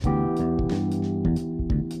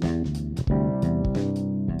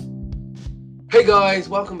Hey guys,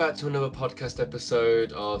 welcome back to another podcast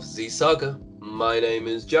episode of Z Saga. My name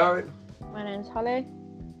is Jared. My name's Holly.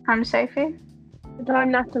 I'm Sophie. And I'm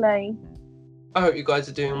Natalie. I hope you guys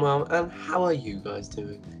are doing well, and how are you guys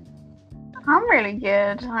doing? I'm really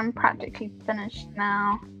good. I'm practically finished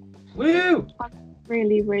now. Woo!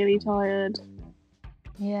 Really, really tired.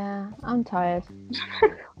 Yeah, I'm tired.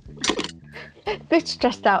 Bit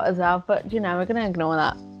stressed out as well, but we're going to ignore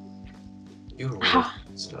that. You're always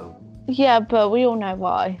slow. Yeah, but we all know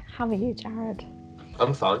why. How are you, Jared?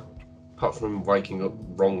 I'm fine. Apart from waking up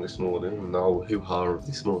wrong this morning and the whole hoo-ha of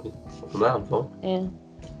this morning. From that, I'm fine.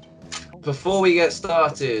 Yeah. Before we get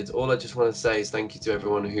started, all I just want to say is thank you to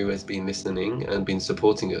everyone who has been listening and been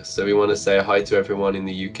supporting us. So we want to say hi to everyone in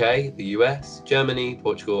the UK, the US, Germany,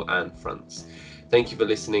 Portugal, and France. Thank you for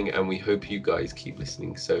listening, and we hope you guys keep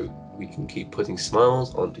listening so we can keep putting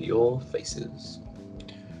smiles onto your faces.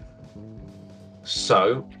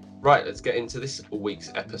 So, right, let's get into this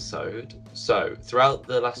week's episode. So, throughout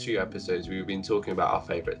the last few episodes, we've been talking about our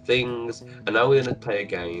favourite things, and now we're going to play a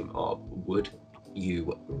game of Would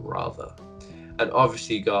You Rather. And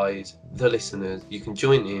obviously, guys, the listeners, you can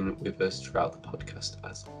join in with us throughout the podcast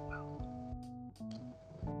as well.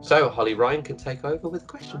 So, Holly Ryan can take over with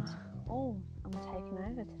questions. Oh, I'm taking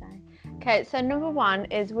over today. Okay, so number one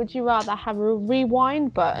is, would you rather have a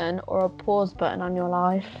rewind button or a pause button on your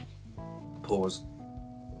life? Pause.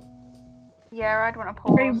 Yeah, I'd want to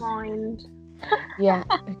pause. Rewind. Yeah,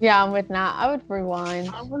 I'm with Nat. I would rewind.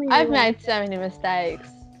 I've made so many mistakes.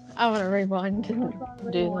 I want to rewind and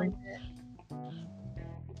do them.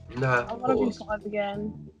 Nah, I want to pause. be 5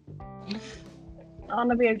 again. I want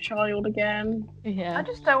to be a child again. Yeah. I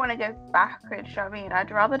just don't want to go backwards, you know what I mean?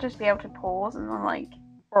 I'd rather just be able to pause and then,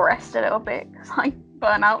 rest a little bit because I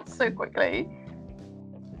burn out so quickly.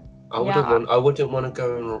 I wouldn't want to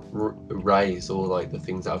go and erase all the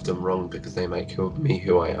things that I've done wrong because they make me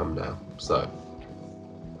who I am now. So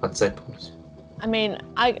I'd say pause. I mean,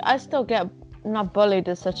 I still get not bullied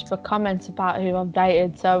as such, but comments about who I've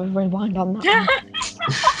dated, so I would rewind on that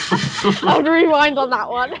one. I would rewind on that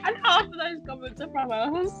one. And half of those comments are from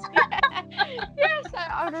us. Yeah, so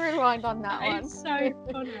I would rewind on that one. It's so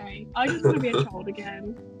funny. I just want to be a child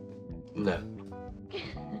again. No.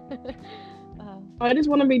 I just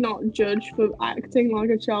want to be not judged for acting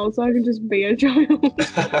like a child, so I can just be a child.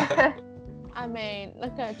 I mean,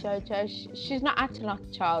 look at JoJo. She's not acting like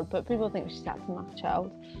a child, but people think she's acting like a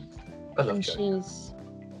child. I love And JoJo. she's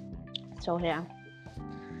still here.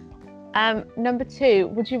 Number two,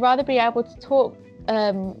 would you rather be able to talk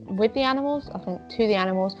with the animals, I think to the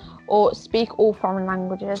animals, or speak all foreign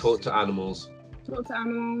languages? Talk to animals. Talk to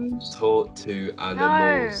animals. Talk to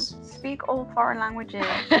animals. No, speak all foreign languages.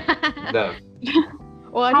 No.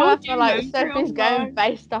 Well, I How do would feel you like know Sophie's real going life?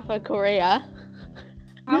 based off of Korea.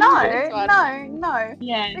 No.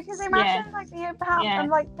 Yes. Because imagine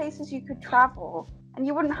places you could travel and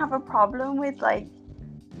you wouldn't have a problem with the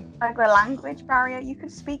language barrier. You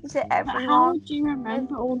could speak to But how everyone. would you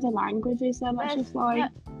remember all the languages then? That's just like,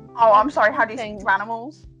 Oh, I'm sorry. How do you speak to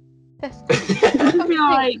animals? it'd be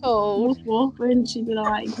like, Cool. woof woof, and she'd be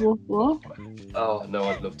like, woof woof. Oh no,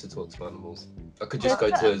 I'd love to talk to animals. I could just go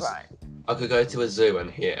to a zoo and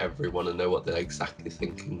hear everyone and know what they're exactly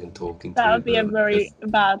thinking and talking to. That would be a them. very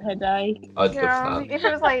bad headache. I'd Yeah, love that. if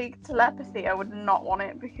it was telepathy, I would not want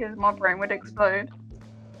it because my brain would explode.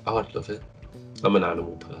 Oh, I'd love it. I'm an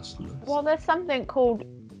animal person. Well, there's something called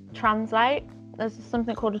translate. There's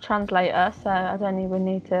something called a translator, so I don't even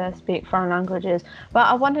need to speak foreign languages. But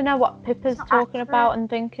I want to know what Pippa's not talking accurate. about and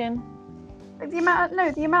thinking. The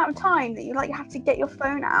amount of time that you have to get your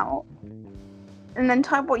phone out and then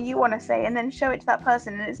type what you want to say and then show it to that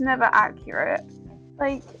person, and it's never accurate.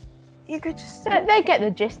 You could just They get the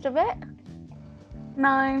gist of it.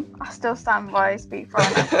 No, I still stand by speak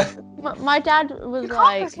foreign language. My dad was You can't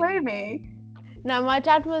like, persuade me. no, my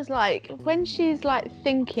dad was like, when she's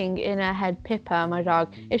thinking in her head, Pippa, my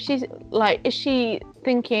dog, if she's is she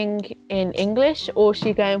thinking in English or is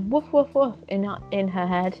she going woof woof woof in her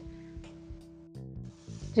head?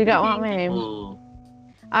 Do you get what I mean? Mm.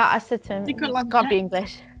 I said to him, Secret it's language. gotta be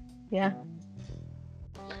English. Yeah.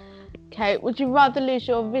 Okay, would you rather lose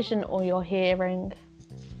your vision or your hearing?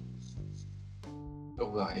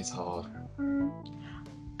 Oh, that is hard.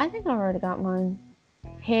 I think I already got mine.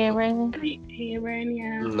 Hearing. Hearing,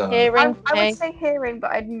 yeah. No. Hearing. I would say hearing,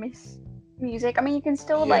 but I'd miss music. I mean, you can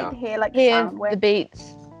still Yeah. hear Hear sound the waves,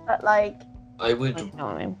 beats. but I would. You know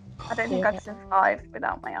what I mean? I don't think I'd survive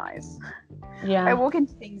without my eyes. I Yeah. walk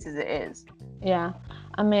into things as it is. Yeah.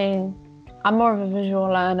 I mean, I'm more of a visual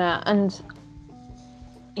learner, and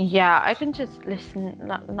yeah, I can just listen,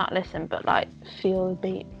 not listen, but feel the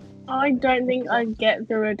beat. I don't think I'd get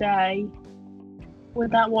through a day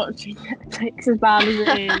without watching Netflix, as bad as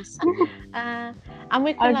it is. And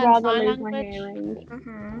we can I'd learn rather sign lose my language. hearing.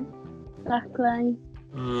 Mhm. Exactly.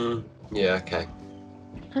 Yeah, okay.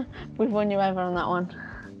 We've won you over on that one.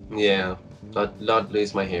 Yeah, I'd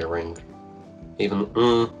lose my hearing. Even.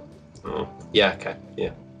 Yeah, okay.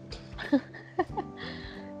 Yeah.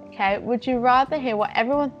 Okay, would you rather hear what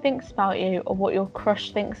everyone thinks about you or what your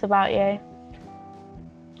crush thinks about you?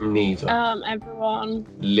 Neither. Everyone.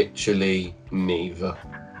 Literally neither.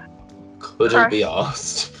 Couldn't be Crush.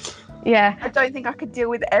 asked. Yeah. I don't think I could deal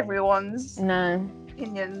with everyone's No.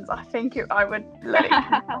 opinions. I think I would let it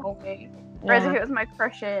control me. Whereas if Yeah. it was my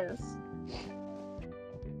crushes,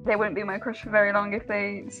 they wouldn't be my crush for very long if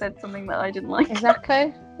they said something that I didn't like.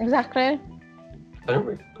 Exactly. I don't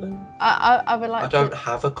really. I would like I don't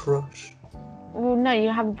have a crush. Well, no, you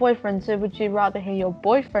have a boyfriend, so would you rather hear your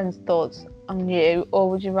boyfriend's thoughts on you, or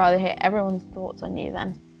would you rather hear everyone's thoughts on you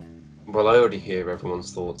then? Well, I already hear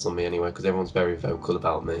everyone's thoughts on me anyway, because everyone's very vocal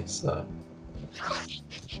about me, so. I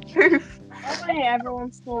want to hear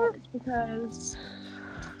everyone's thoughts because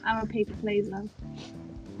I'm a people pleaser.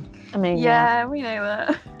 I mean, Yeah, we know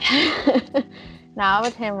that. yeah. Now I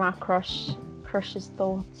would hear my crush's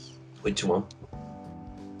thoughts. Which one?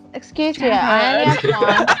 Excuse me, I only have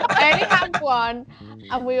one. I only have one,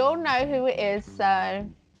 and we all know who it is, so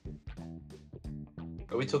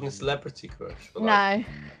Are we talking celebrity crush? Or no. like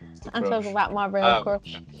just a I'm crush? talking about my real Oh.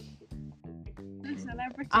 crush.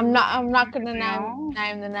 Celebrity. I'm not gonna No.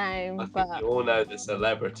 name the name, I think but you all know the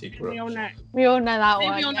celebrity crush. We all know. we all know that We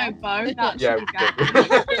one. all yeah. know both. That's Yeah, really we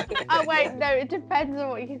bad. do. Oh wait, no, it depends on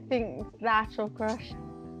what you think is the actual crush.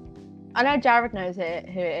 I know Jared knows who it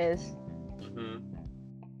is, Mhm.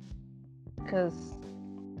 because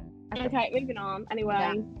Okay, moving on.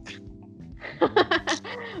 Anyway,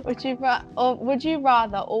 would you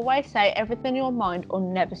rather always say everything in your mind or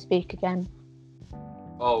never speak again?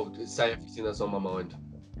 Oh, say everything that's on my mind.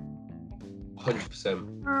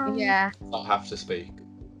 100%. Yeah. I have to speak.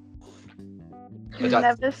 I'd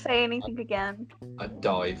have- Never say anything again. I'd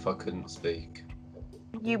die if I couldn't speak.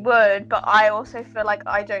 You would, but I also feel like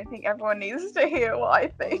I don't think everyone needs to hear what I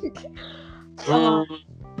think. Mm,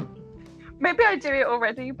 Maybe I do it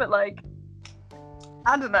already, but like,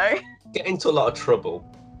 I don't know. get into a lot of trouble.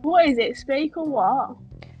 what is it? Speak or what?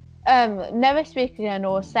 Never speak again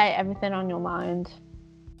or say everything on your mind.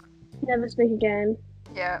 Never speak again.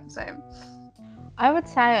 Yeah, same. I would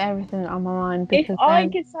say everything on my mind If because I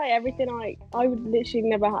then, could say everything, I would literally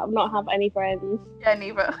not have any friends. Yeah,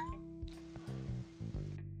 neither.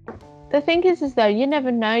 the thing is though, you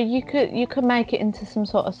never know. You could make it into some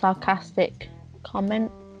sort of sarcastic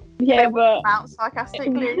comment. Yeah, but Out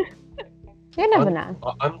sarcastically. You never know.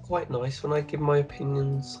 I'm quite nice when I give my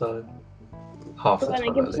opinion, so half the when I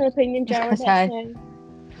time. give at us an least. opinion, Jared. Okay. let's say.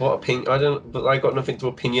 What opinion? I don't. But I got nothing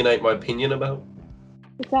to opinionate my opinion about.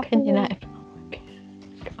 Exactly. Opinionate.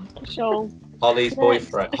 Sure. Holly's Next.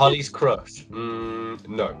 boyfriend. Holly's crush. No.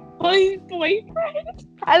 My boyfriend.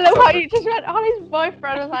 I love how you just went on his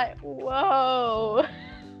boyfriend. I was like, whoa.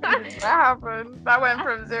 That happened. That went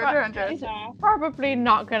from 0 to 100. It's probably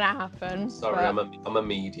not gonna happen. Sorry, but I'm a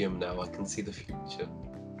medium now. I can see the future.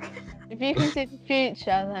 if you can see the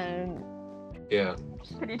future, then Yeah.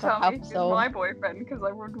 Can you God tell help me who's us all. my boyfriend? Because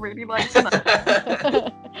I would really like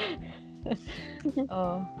to know.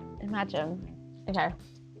 oh, imagine. Okay.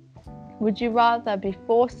 Would you rather be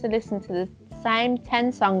forced to listen to the same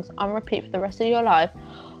 10 songs on repeat for the rest of your life,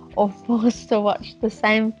 or forced to watch the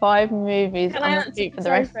same 5 movies Can I on answer repeat for the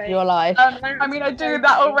the rest of Sophie? your life? I mean, I do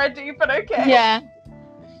that already, but okay. Yeah.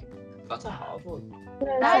 That's a hard one.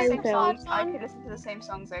 That's Same same songs. I film. could listen to the same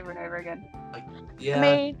songs over and over again. Yeah. I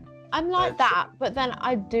mean, I'm like That's- that, but then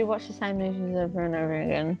I do watch the same movies over and over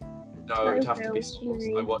again. no, it'd have to be Same songs.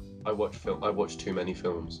 films. I watch too many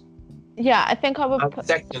films. Yeah, I think I would And put.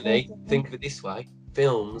 secondly, think of it this way: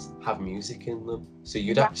 films have music in them, so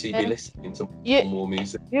you'd actually be Exactly. listening to You- more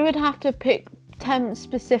music. You would have to pick 10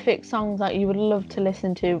 specific songs that you would love to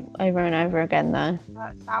listen to over and over again, though.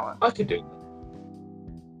 That's sour. I could do.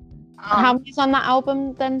 How many's on that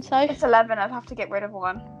album then, Soph? It's 11. I'd have to get rid of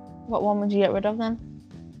one. What one would you get rid of then?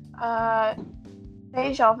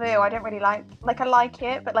 Deja Vu. I don't really like. Like, I like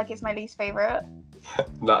it, but like, it's my least favorite.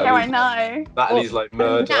 That. Yeah, I know. Natalie's like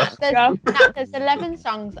murder. There's 11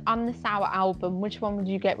 songs on the Sour album. Which one would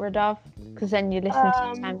you get rid of? Because then you listen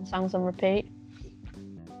to the same songs on repeat.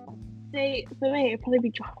 See, for me, it'd probably be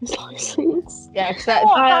driver's license. Yeah, because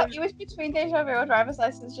Oh, it was between Deja Vu or Driver's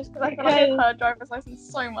License, just because I feel like I've heard Driver's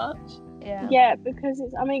License so much. Yeah. Yeah, because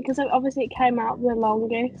because obviously it came out the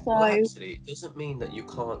longest, so Well, actually, it doesn't mean that you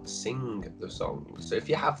can't sing the songs. So if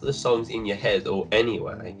you have the songs in your head or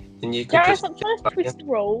anyway, then you could Gareth, just I'm trying to play twist them.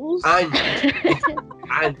 the rules.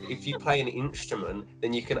 And if you play an instrument,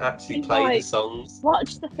 then you can actually It's play the like- songs.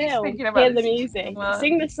 Watch the film, Thinking about hear the this music. work.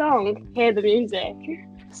 Sing the song, hear the music.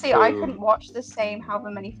 See, I True. couldn't watch the same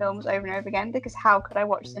however many films over and over again because how could I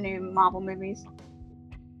watch the new Marvel movies?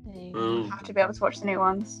 I Mm, have to be able to watch the new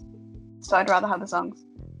ones. So I'd rather have the songs.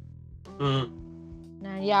 mm.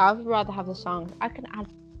 No, yeah, I would rather have the songs. I can add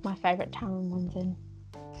my favourite Taron ones in.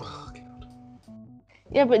 Oh, God.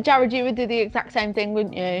 Yeah, but Jared, you would do the exact same thing,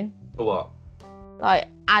 wouldn't you? For what? Like,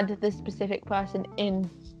 add the specific person in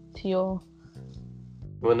to your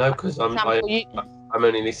Well, no, because I'm example.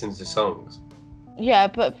 only listening to songs. Yeah,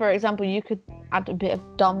 but for example, you could add a bit of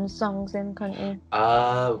Dom's songs in, couldn't you?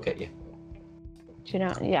 Oh, get you. Do you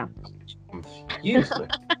know? Yeah. Confused me.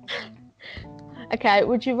 Okay,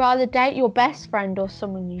 would you rather date your best friend or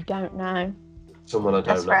someone you don't know? Someone I don't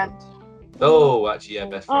Best know. friend. Oh, actually, yeah,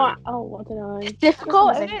 best friend. I don't know. It's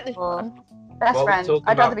difficult, This isn't it, this before. one? Best What are we friend. talking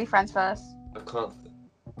I'd rather about? be friends first. I can't.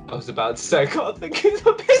 I was about to say I can't think of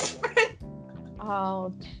my best friend.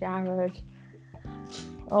 Oh, Jared.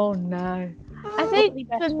 Oh, no. I Probably think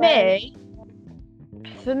best for friend.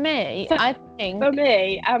 me, I think... For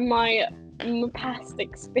me and my past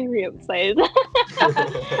experiences.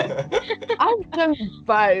 I've done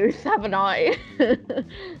both, haven't I? So,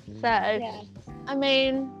 Yeah. I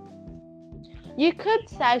mean, you could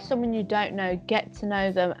say someone you don't know, get to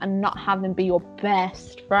know them, and not have them be your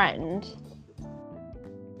best friend.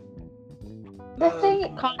 The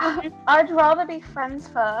thing, Can't you? I'd rather be friends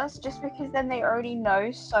first, just because then they already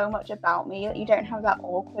know so much about me that you don't have that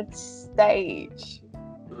awkward stage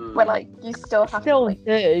where like you still have Still to. Like,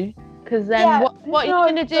 do, because then Yeah, what are no, you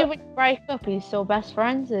gonna do but- when you break up? Are you still best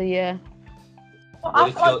friends? Are you? well, What I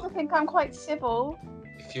if like you're- to think I'm quite civil.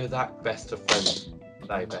 If you're that best of friends,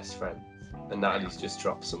 they best friends, and Natalie's just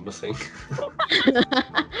dropped something.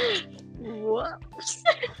 What?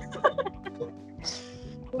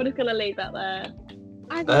 We're just gonna leave that there.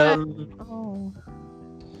 I don't know. um.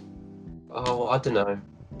 Oh. Oh, I don't know,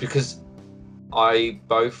 because I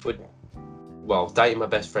both would. Well, dating my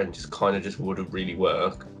best friend just kind of just wouldn't really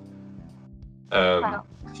work. Wow.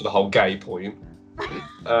 For the whole gay point.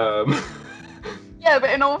 Um. Yeah,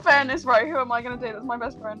 but in all fairness, right, who am I going to date that's my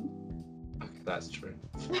best friend? That's true.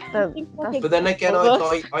 That's But then again,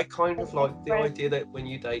 Well, I kind of like the idea that when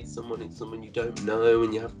you date someone, it's someone you don't know,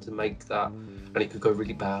 and you have to make that, and it could go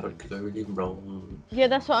really bad or it could go really wrong. Yeah,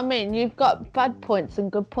 that's what I mean. You've got bad points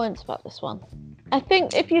and good points about this one. I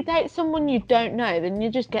think if you date someone you don't know, then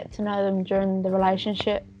you just get to know them during the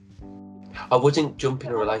relationship. I wouldn't jump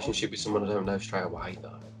in a relationship with someone I don't know straight away,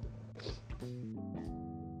 though.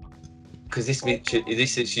 Because this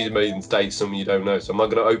she's made and date someone you don't know, so am I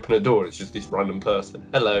going to open a door? It's just this random person.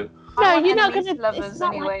 Hello. No, I want you're not enemies gonna- to lovers it's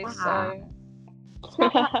not anyway, like so.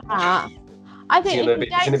 Ah. I think It's if you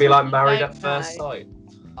date gonna be like someone you Married don't at First know- Sight.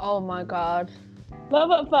 Oh my god.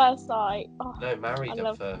 Love at First Sight. Oh, No, Married I at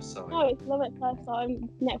love- First Sight. no, it's Love at First Sight.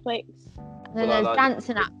 Netflix. And then Well, I there's like-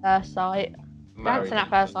 Dancing at First Sight. Married Dancing at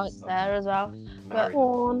First Sight's there as well. Married But- at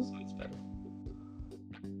First Sight's better.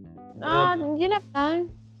 You never know.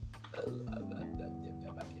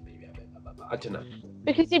 I don't know.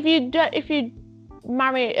 Because if you if you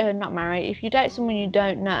date someone you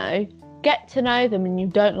don't know, get to know them and you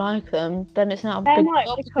don't like them, then it's not a They big might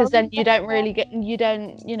deal become because then you don't better.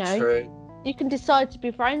 really you know, True. you can decide to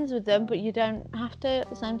be friends with them, but you don't have to at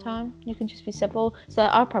the same time. You can just be civil. So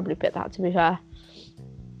I'll probably pick that, to be fair.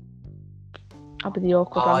 I'll be the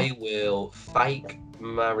awkward one. I will fake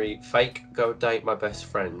go date my best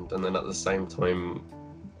friend, and then at the same time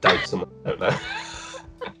date someone I don't know.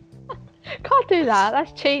 Can't do that.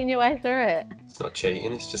 That's cheating your way through it. It's not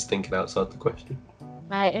cheating. It's just thinking outside the question.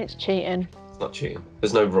 Mate, it's cheating. It's not cheating.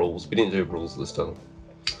 There's no rules. We didn't do rules this time.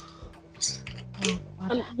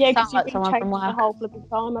 Yeah, because Sounds like you've been someone changing from the work. whole flipping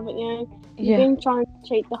time, haven't you? You've Yeah. been trying to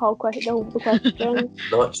cheat the whole question. The question.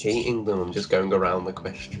 Not cheating them. I'm just going around the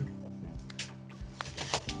question.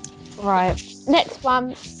 Right. Next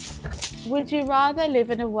one. Would you rather live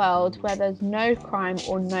in a world where there's no crime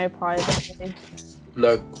or no privacy?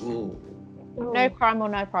 No. Ooh, No crime or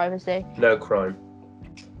no privacy. no crime.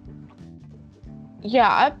 Yeah,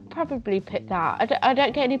 I'd probably pick that. I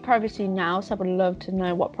don't get any privacy now, so I would love to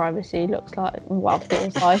know what privacy looks like and what it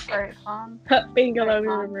feels like. Very fun. Being alone in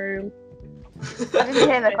a room. I didn't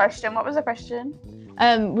hear the question. What was the question?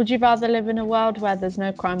 Would you rather live in a world where there's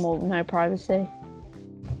no crime or no privacy?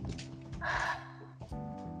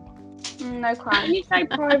 No When crime. you say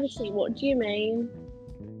privacy, what do you mean?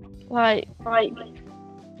 Like,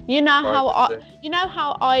 you know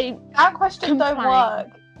how I That question don't Complain. work.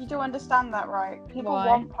 You do understand that, right? People Why?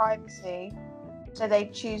 want privacy, so they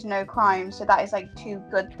choose no crime. So that is like two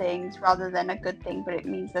good things rather than a good thing, but it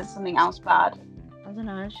means there's something else bad. I don't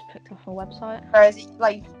know. I just picked off a website. Whereas,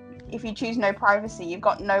 like, if you choose no privacy, you've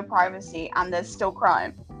got no privacy, and there's still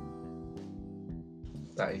crime.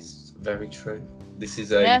 That is very true. This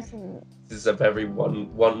is a Yes, this is a very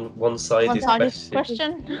one-sided one-sided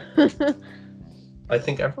question. question. I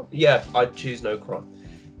think I'd choose no crime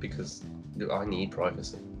because I need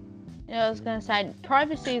privacy. Yeah, I was gonna say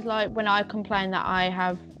privacy is like when I complain that I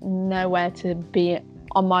have nowhere to be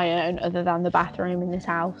on my own other than the bathroom in this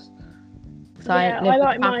house. So Yeah, I live with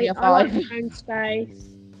like a family of I like five. my own space.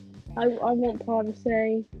 I want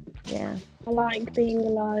privacy. Yeah. I like being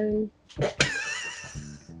alone.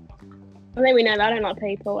 I think we know that I don't like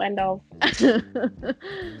people. End of.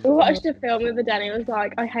 We watched a film the other day and it was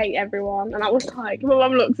like, I hate everyone. And I was like, my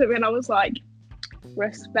mum looked at me and I was like,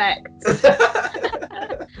 respect.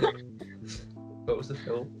 What was the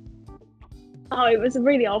film? Oh, it was a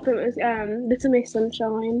really old film. It was Little Miss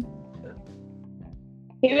Sunshine.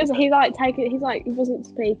 He wasn't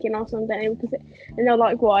speaking or something. And they're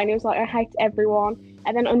like, why? And he was like, I hate everyone.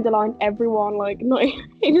 And then underlined everyone, like, not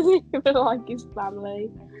he doesn't even like his family.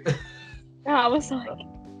 And I was like,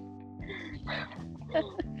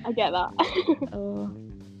 I get that. Oh.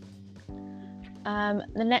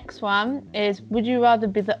 The next one is: would you rather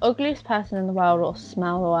be the ugliest person in the world or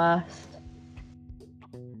smell the worst?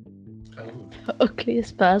 The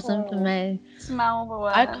ugliest person for me. Smell the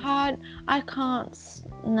worst. I can't.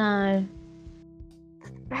 No.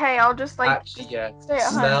 Hey, I'll just like Actually, yeah. stay at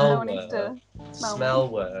home. Smell No one needs to smell me. Smell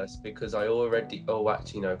worse because I already. Oh,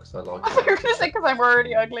 actually no, because I like. I thought you were gonna say because I'm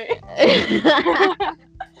already ugly.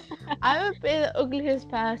 I would be the ugliest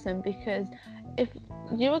person because if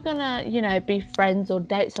you were gonna, be friends or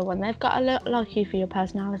date someone, they've got to like you for your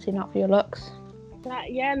personality, not for your looks.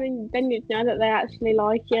 Yeah, and then you'd know that they actually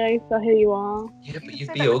like you for who you are. Yeah, but You you'd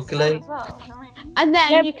say be that with smell ugly. as well, I mean. And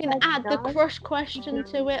then Yeah, you but can that's add the nice. crush question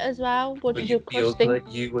to it as well. What But did your you'd be crush ugly.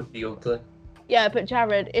 think? You would be ugly. Yeah, but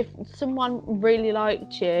Jared, if someone really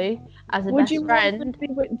liked you as a Would best you friend, want to be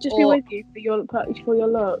be or- with you for your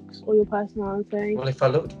looks or your personality? Well, if I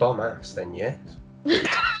looked bomb ass, then yes.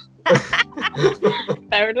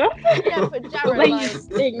 Fair enough. yeah, but Jared, Like, like, you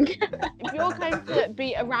stink. if you're going to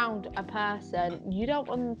be around a person, you don't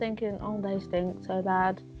want them thinking, "Oh, they stink so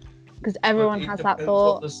bad," because everyone But it has that depends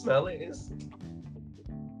thought. What the smell is.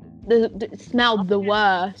 The smell the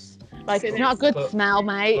worst. Like, it's not a good But- smell,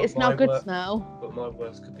 mate. but It's not a my good work- smell. But my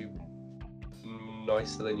worst could be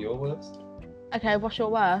nicer than your worst. Okay, what's your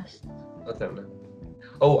worst? I don't know.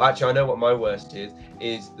 Oh, actually, I know what my worst is.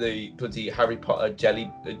 Is the bloody Harry Potter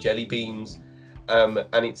jelly beans, and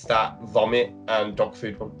it's that vomit and dog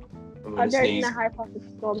food one. I'm I gonna don't sneeze. know how Potter's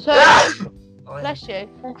gone. So, I- bless you.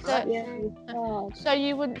 God. So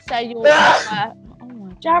you wouldn't say your worst. Oh my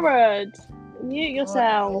God. Jared, mute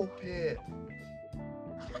yourself. Help it.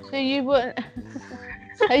 So you wouldn't.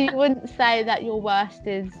 So you wouldn't say that your worst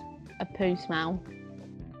is a poo smell.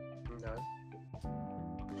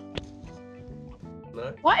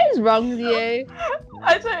 No. What is wrong with you?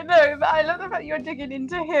 I don't know, but I love the fact you're digging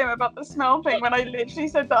into him about the smell thing when I literally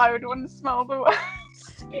said that I would want to smell the worst.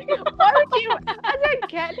 Why would you? I don't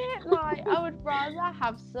get it. Like, I would rather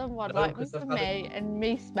have someone No, like me 'cause I've for had me and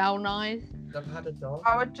me smell nice. I've had a dog.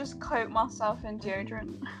 I would just coat myself in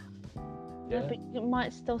deodorant. Yeah, Yeah. but it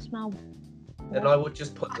might still smell. Then I would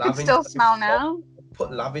just put I can lavender. still smell now.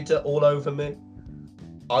 Put lavender all over me.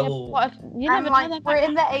 I Yeah, but will. what if, you And never like know that. we're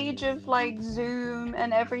in the age of like Zoom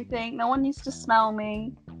and everything. No one used to smell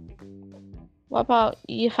me. What about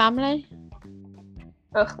your family?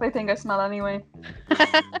 Ugh, they think I smell anyway.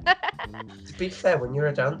 To be fair, when you're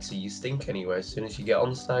a dancer, you stink anyway as soon as you get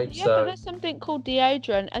on stage. Yeah, but So there's something called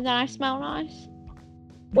deodorant, and then I smell nice.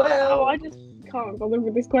 Oh, I just can't bother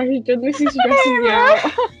with this question. This is stressing me out.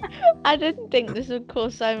 I didn't think this would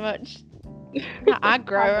cause so much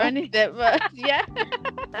aggro or anything, but yeah.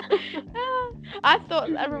 I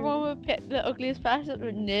thought everyone would pick the ugliest person,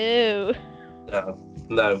 but no.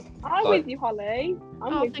 no. I'm Like- with you, Holly.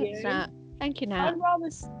 I'm Oh, with thanks, you. Nat. Thank you, Nat.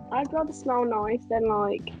 I'd rather smell nice than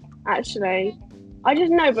like actually. I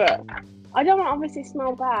just know, but I don't want to obviously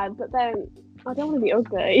smell bad, but then I don't want to be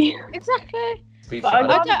ugly. Exactly. To be But fair,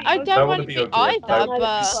 I don't don't want wanna to be be ugly. either, Don't I know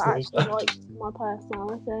but so that people actually bad. like my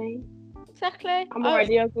personality. exactly. I'm Oh,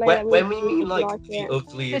 already ugly. when we mean like the it.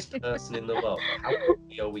 ugliest person in the world, how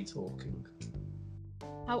ugly are we talking?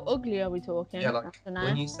 how ugly are we talking? Yeah, like, I don't know.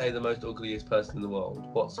 When you say the most ugliest person in the world,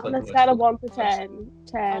 what's On like a the most scale of ugly 1 to person?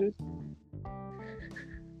 10, 10.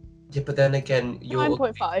 Yeah, but then again, you're.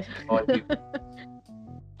 9.5.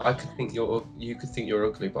 I could think you could think you're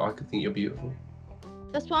ugly, but I could think you're beautiful.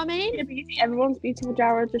 That's what I mean. Yeah, but you think everyone's beautiful,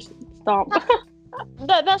 Jared. Just stop.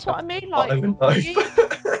 That's what I mean. Like, I don't even know.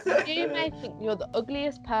 you may think you're the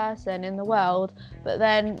ugliest person in the world, but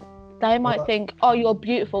then they might think, oh, you're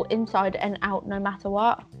beautiful inside and out, no matter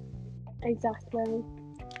what. Exactly.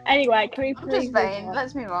 Anyway, can we I'm please just vain.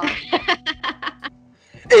 Let's move on.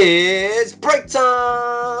 It's break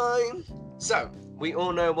time! So, we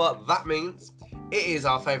all know what that means. It is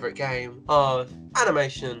our favourite game of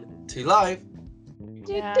Animation to Life.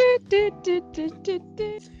 Yeah.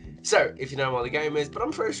 So, if you know what the game is, but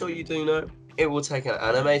I'm pretty sure you do know, it will take an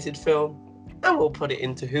animated film and we'll put it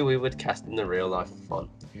into who we would cast in the real life fun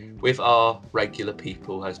with our regular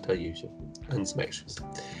people as per usual and some extras.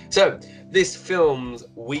 So, this film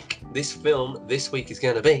this week is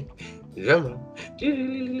going to be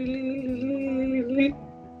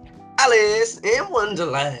Alice in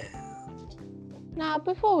Wonderland. Now,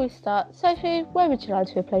 before we start, Sophie, where would you like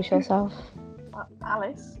to replace yourself?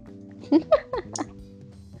 Alice.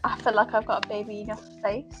 I feel like I've got a baby enough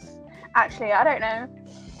face. Actually, I don't know.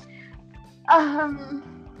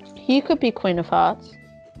 You could be Queen of Hearts.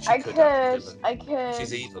 I could.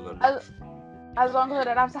 She's evil. As long as I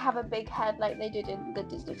don't have to have a big head like they did in the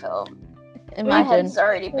Disney film. My Imagine. head's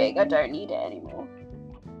already big. I don't need it anymore.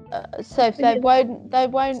 So they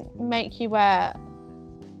won't make you wear.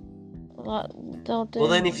 What they'll do? Well,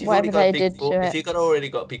 then if you've already whatever got they big did to if it. you've already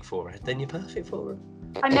got a big forehead, then you're perfect for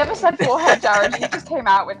I never said forehead, Jared. You just came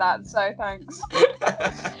out with that, so thanks.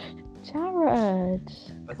 it. Jared.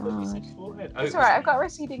 I thought you said forehead. Oh, It's alright. I've got a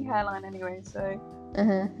receding hairline anyway, so.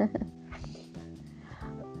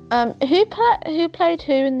 Who played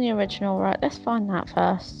who in the original? Right, let's find that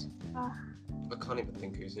first. I can't even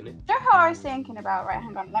think who's in it. You know how I was thinking about? Right,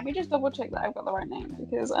 hang on. Let me just double check that I've got the right name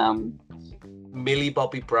because Millie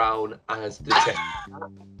Bobby Brown as the chef.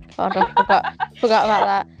 God, I forgot about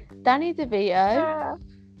that. Danny DeVito.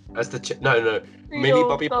 As the no. Millie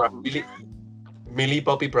Bobby Brown. Millie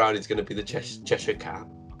Bobby Brown is going to be the Cheshire Cat.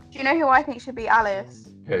 Do you know who I think should be Alice?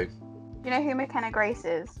 Who? Do you know who McKenna Grace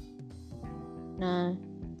is? No.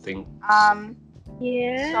 Think.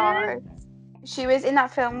 Yeah. So she was in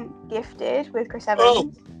that film Gifted with Chris Evans.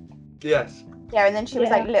 Oh. Yes. Yeah, and then she was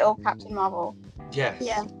Yeah. like little Captain Marvel. Yes.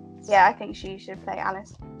 Yeah. Yeah, I think she should play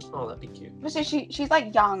Alice. Oh, that'd be cute. So she's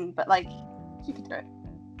like young, but like she could do it.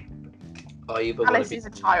 I either want Alice to be. is a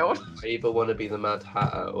child. I either want to be the Mad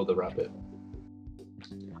Hatter or the Rabbit.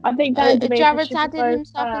 I think Danny DeVito Jared's should adding both,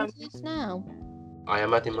 himself into this now. I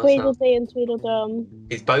am adding myself. Tweedledee and Tweedledum.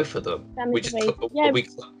 He's both of them. Danny We just DeVito. Yeah.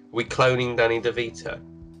 we cloning Danny DeVito.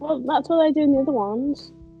 Well, that's what they do in the other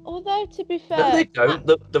ones. Although to be fair, No, they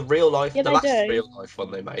don't. The real life, Yeah, the they last do. real life one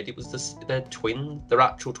they made, it was they're twins. They're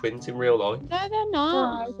actual twins in real life. no, they're Oh,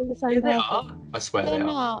 not. I was in the Yeah, same they person. are. I swear They're they are.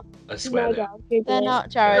 not. I swear No, they are. don't. Google They're it. not,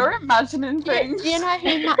 Jared. You're imagining things. Do you know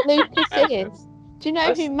who Matt Lucas is? Do you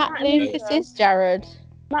know who Matt Matt Lucas Lucas. is, Jared?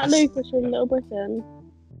 Matt Lucas from Little Britain.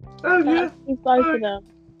 Oh yeah. He's both of them.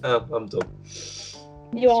 Oh, I'm done.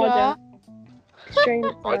 You Sure. are extremely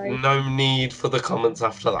Like, sorry. no need for the comments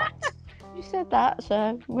after that. You said that,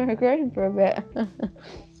 so we're agreeing for a bit.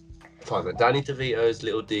 Fine, then. Danny DeVito's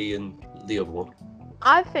Little D and the other one.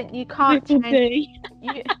 I think you can't Little change.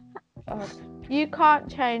 D. You can't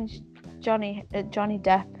change Johnny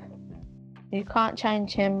Depp. You can't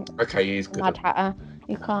change him. Okay, he's good. Mad Hatter.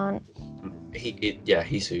 You can't.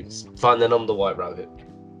 He suits. Fine, then I'm the White Rabbit.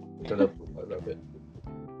 I don't know the White Rabbit.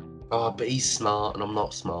 Oh, but he's smart and I'm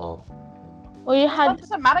not smart. Well, you That had.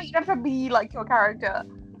 doesn't matter. You don't have to be like your character.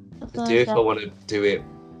 I do if I want to do it.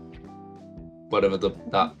 Whatever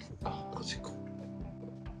what's it called?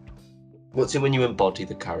 What's it when you embody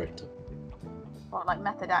the character? What, like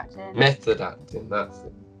method acting? Method acting. That's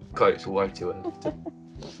it. God, it's way too early.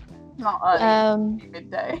 Not early.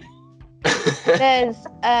 Midday. There's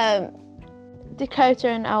Dakota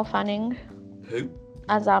and Elle Fanning Who?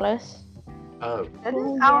 as Alice. Oh. Didn't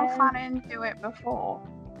Oh, Al yeah. Fanning do it before?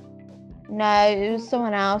 No, it was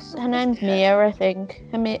someone else. Her name's Mia, I think.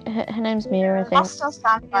 Her name's Mia, I I'll think. still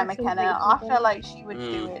stand by Yeah, McKenna. something. I feel like she would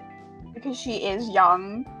do it because she is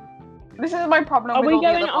young. This is my problem Are with we all the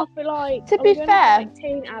going other off for like? To are we be going fair- for, like,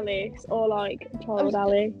 teen Alice or like child was-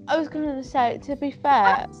 Alice? I was going to say, to be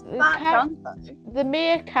fair, that young though. the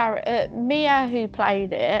Mia who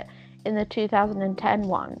played it in the 2010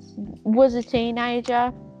 ones was a teenager,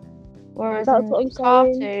 whereas That's in what I'm the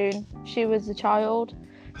saying. cartoon she was a child.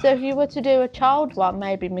 So if you were to do a child one,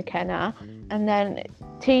 maybe McKenna, and then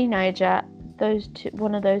teenager,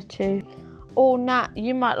 one of those two. Oh, Nat,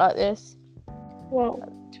 you might like this. Well,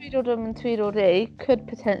 Tweedledum and Tweedledee could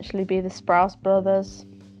potentially be the Sprouse brothers.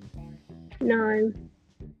 No.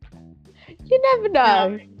 You never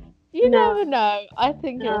know. You No. never know. I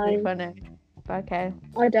think it would be No. funny. Okay.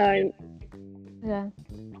 I don't. Yeah.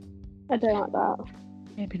 I don't like that.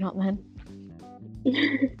 Maybe not then.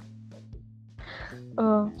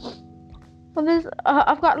 Oh. Well, there's.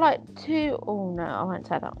 I've got like 2. Oh no, I won't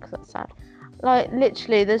say that because that's sad. Like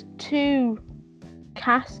literally, there's 2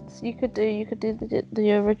 casts you could do. You could do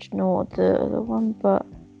the original or the other one, but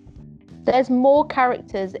there's more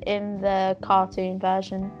characters in the cartoon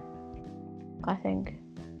version. I think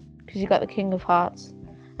because you got the King of Hearts,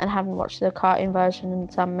 and I haven't watched the cartoon version.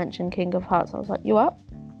 And Sam mentioned King of Hearts. I was like, you up?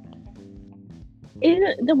 Isn't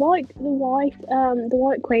it the white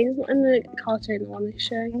queen isn't in the cartoon on this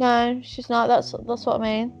show? No, she's not. That's what I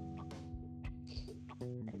mean.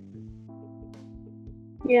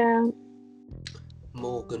 Yeah.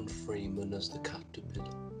 Morgan Freeman as the caterpillar.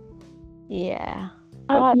 Yeah.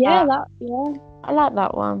 I like yeah, that. yeah. I like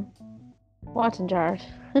that one. White and Jared.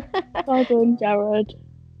 Well done, Jared.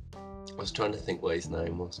 I was trying to think what his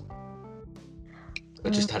name was. I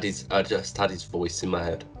just had his voice in my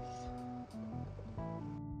head.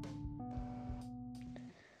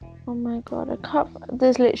 Oh my god, I can't.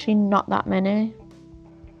 There's literally not that many.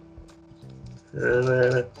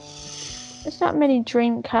 There's not many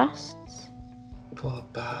Dreamcasts. What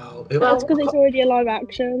about? That's because it's already a live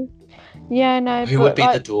action. Yeah, no. Who but would be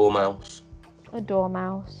like, the Dormouse? a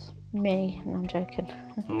Dormouse? Me. No, I'm joking.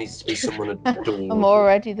 It needs to be someone adorable. I'm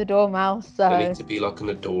already the Dormouse, so. They need to be like an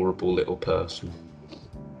adorable little person.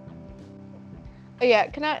 Oh, yeah,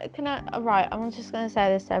 can I? Right, I'm just gonna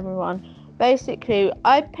say this to everyone. Basically,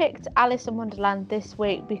 I picked Alice in Wonderland this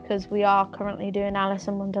week because we are currently doing Alice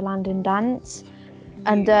in Wonderland in dance,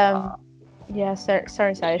 and yeah, sorry.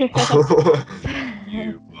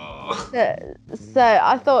 You are. So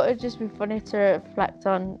I thought it'd just be funny to reflect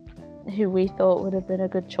on who we thought would have been a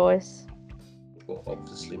good choice. Well,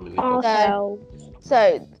 obviously, Millie Oh, Bobby. hell.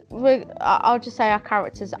 So I'll just say our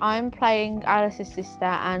characters. I'm playing Alice's sister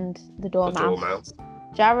and the The Dormouse. Dormouse.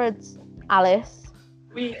 Jared's Alice.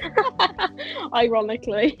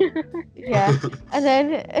 Ironically. Yeah, and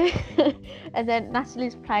then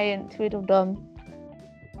Natalie's playing Tweedledum,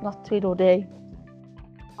 not Tweedledee.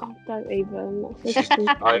 Oh, don't even.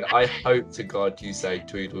 I hope to God you say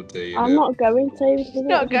Tweedledee. I'm not going to. She's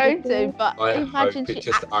not going to, but I imagine hope she it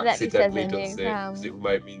just accidentally accidentally says does it, because it will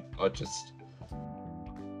make me.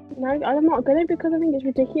 No, I'm not going to because I think it's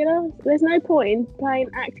ridiculous. There's no point in playing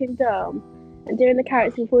acting dumb and doing the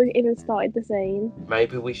characters before we even started the scene.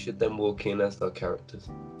 Maybe we should then walk in as our characters.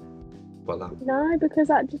 Voila. No, because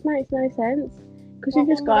that just makes no sense. Because you've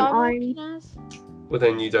just gone, Well,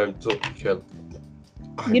 then you don't talk to each other.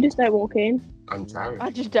 you just don't walk in. I'm Jared.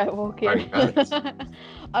 I just don't walk in. I'm Alice.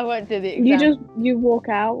 I won't do the exam. You walk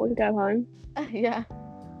out and go home. Yeah.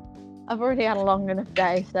 I've already had a long enough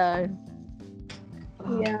day, so.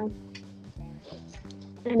 Yeah.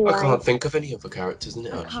 Anyway. I can't think of any other characters in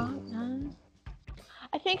it, I actually. can't, no.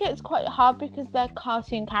 I think it's quite hard because they're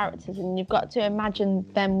cartoon characters and you've got to imagine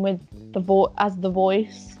them with the as the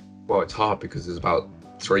voice. Well, it's hard because there's about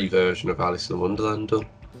 3 versions of Alice in Wonderland done.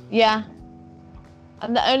 Yeah.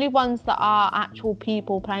 And the only ones that are actual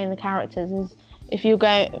people playing the characters is if you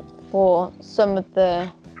go for some of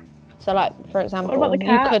the. So, like, for example, What about the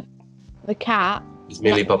cat? The cat. It's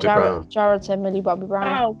Millie Bobby Brown. Jared said Millie Bobby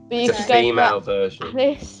Brown. Oh, But you It's a could go female for version.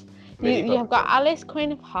 Alice. Millie You've got Bobby Alice,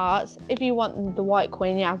 Queen of Hearts. If you want the White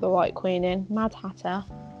Queen, you have the White Queen in. Mad Hatter.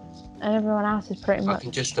 And everyone else is pretty I much.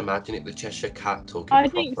 can just imagine it, the Cheshire Cat talking I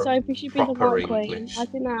think Sophie should be the proper White Queen. English. I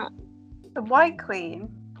think that. The White Queen.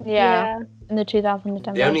 Yeah, in the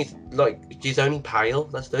 2010 The only, she's only pale,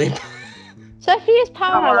 that's the only... Sophie is pale.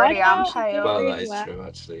 I'm I already like her. pale. Well, really that is well. true,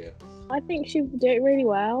 actually, yeah. I think she would do it really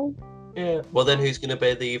well. Yeah. Well, then who's going to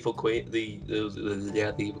be the evil queen? The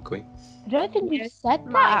evil queen. I don't think we've said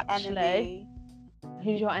My that actually. enemy.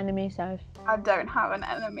 Who's your enemy, Soph? I don't have an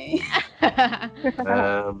enemy.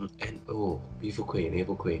 And evil queen.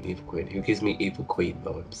 Who gives me evil queen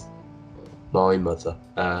vibes? My mother.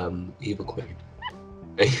 Evil queen.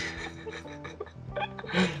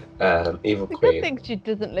 Evil I queen. think she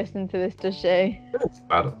doesn't listen to this, does she?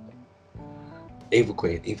 Bad. Evil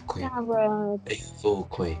queen. Jared. Evil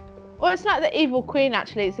queen. Well, it's not the evil queen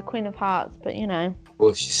actually. It's the Queen of Hearts, but you know,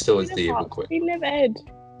 Well, she still is the evil queen. We live Ed.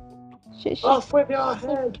 she's Off with your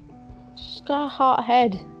head. she's got a hot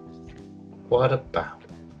head. What about?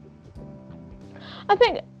 I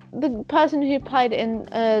think the person who played it in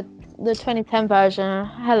the 2010 version,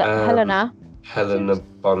 Helena.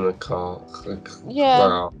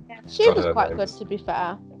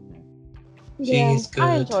 Yeah. She's good.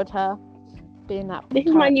 I enjoyed her being that. This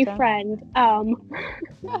is my new character. friend.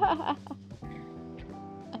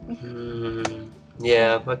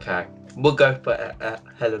 Yeah, okay. We'll go for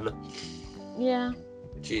Helena. Yeah.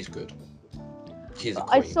 She's good. She's a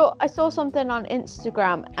I queen. saw something on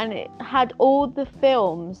Instagram and it had all the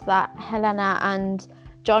films that Helena and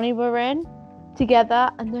Johnny were in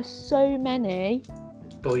together, and there's so many.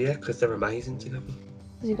 Oh yeah, because they're amazing together.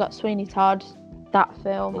 You've got Sweeney Todd, that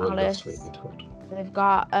film, Oh, I love Alice. Sweeney Todd. They've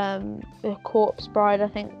got The Corpse Bride, I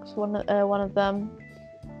think, is one of them.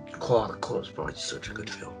 The Corpse Bride is such a good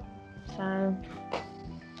film. So,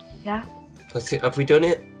 yeah, Have we done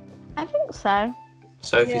it? I think so.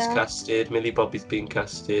 Sophie's Yeah. casted, Millie Bobby's been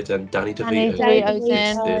casted, and Danny Danny DeVito's Danny DeVito's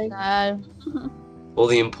been in. casted. So, All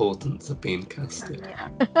the importants have been casted. Yeah.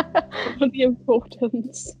 The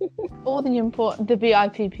importance. all the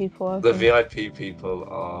VIP people. have The been- VIP people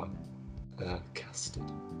are casted.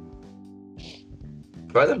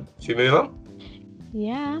 Right then, should we move on?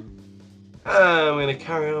 Yeah. I'm going to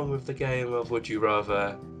carry on with the game of Would You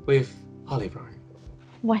Rather with Holly Ryan.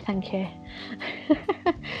 Why, thank you.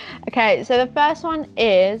 Okay, so the first one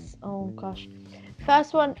is, oh gosh.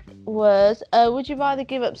 First one was, would you rather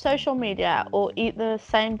give up social media or eat the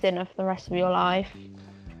same dinner for the rest of your life?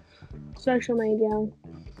 Social media.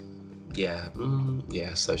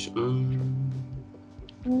 Yeah, social.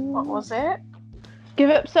 What was it? Give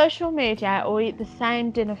up social media or eat the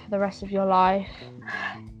same dinner for the rest of your life?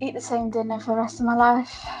 Eat the same dinner for the rest of my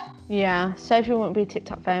life. Yeah, Sophie wouldn't be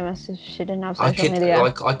TikTok famous if she didn't have I social could, media.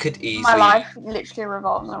 I could easily. My life literally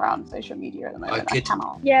revolves around social media at the moment. I could-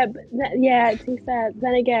 cannot. Yeah, but to be fair,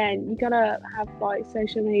 then again, you gotta have like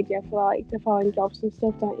social media for like to find jobs and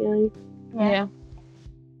stuff, don't you? Yeah.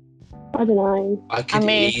 I don't know. I could I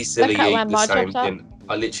mean, easily look at eat when the my same job's up. dinner.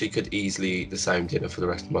 I literally could easily eat the same dinner for the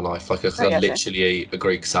rest of my life. Like I Oh, could yeah, literally eat a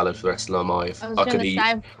Greek salad for the rest of my life. I was I going could to eat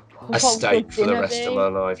say, a what steak would for the dinner rest of be? my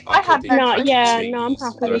life. I had could no eat choice. cheese I'm for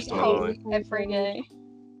happy the with rest of my life. Every day.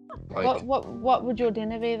 Like, What would your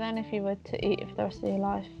dinner be then if you were to eat it for the rest of your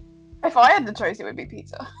life? If I had the choice, it would be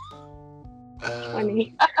pizza.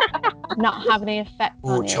 Funny. Not have any effect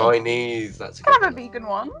Oh, on you. Chinese. That's a I good have a one. vegan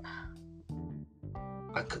one.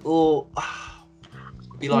 I could, or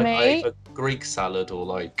be like Me? either Greek salad or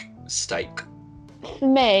like steak. For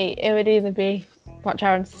me, it would either be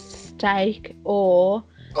Jaron steak or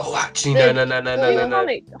Oh, actually, The-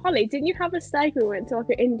 no. Holly, didn't you have a steak when we went to like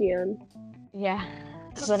an Indian? yeah.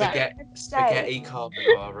 But I, Spaghetti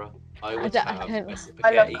carbonara. I would don't- I have don't- a I love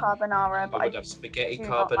spaghetti. carbonara, I but would have spaghetti do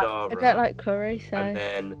not like- carbonara. I don't like curry, so And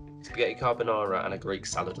then spaghetti carbonara and a Greek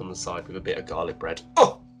salad on the side with a bit of garlic bread.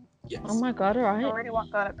 Oh, yes. oh my god, I alright. really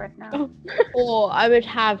want garlic bread now. Oh. Or I would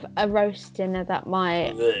have a roast dinner that my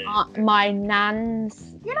Ugh. my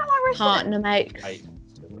nan's You know my roast partner makes. Hate.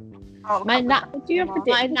 Oh, My can't na- Do you have for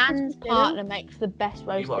My dinner? nan's Christmas dinner? partner makes the best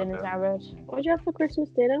roast what, dinner, no? Jared. What do you have for Christmas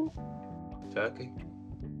dinner? Turkey.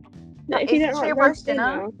 No, That if you is don't like actually a roast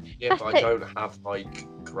dinner. Yeah, but I That's don't have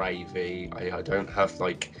like gravy. I don't have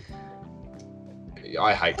like.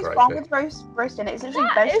 I hate What's wrong gravy. with roast dinner? It's literally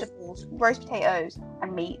That is- vegetables, roast potatoes,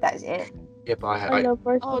 and meat. That is it. Yeah, but I love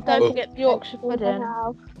roast Oh, potatoes. don't forget the Yorkshire I pudding.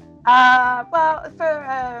 have. Well,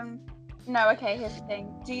 for no, okay. Here's the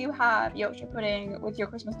thing. Do you have Yorkshire pudding with your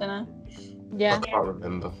Christmas dinner? Yeah. I can't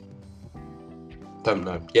remember. Don't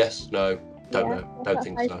know. Yes, no, don't Yeah, know. what's Don't that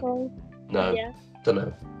think face so. for? No, Yeah. don't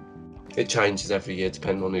know. It changes every year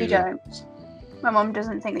depending on who You it don't. is. My mum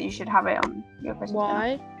doesn't think that you should have it on your Christmas dinner.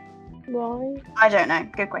 Why? Why? I don't know.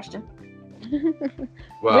 Good question.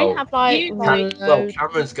 Well, we have like you- well, loads-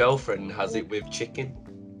 Cameron's girlfriend has it with chicken.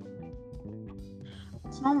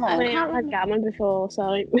 It's normal. I mean, I've had gammon before,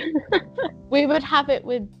 so. we would have it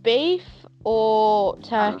with beef or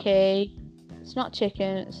turkey. It's not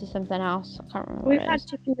chicken. It's just something else. I can't remember. We've what it had is.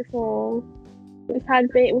 chicken before. We've had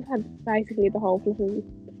basically the whole flipping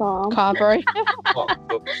farm. Carberry. What,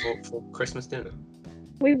 for Christmas dinner?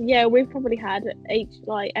 We've probably had each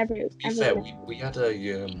like every To be fair, every we had a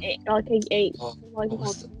like each Oh, like what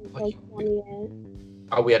was like the- one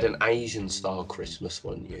year. we had an Asian style Christmas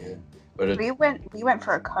one year. We had a We went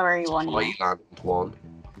for a curry one year. Thailand one.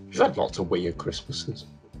 We've had lots of weird Christmases.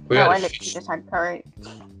 We No, had I a literally fish, just had curry.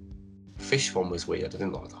 fish one was weird. I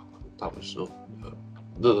didn't like that. That was ugh.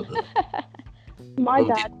 My Mum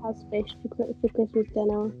did- dad has fish for Christmas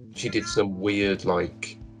dinner. She did some weird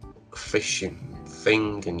like fishing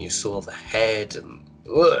thing, and you saw the head and.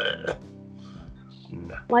 Ugh.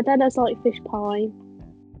 Nah, My dad has like fish pie.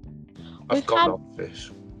 I've We've gone had- off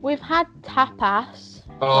fish. We've had tapas.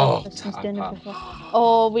 Oh, Christmas dinner before. tapas.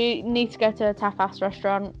 Or we need to go to a tapas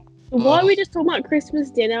restaurant. Why are Oh. we just talking about Christmas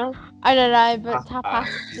dinner? I don't know, but tapas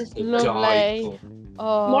is just lovely. Delightful.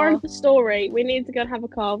 Oh, More of the story. We need to go and have a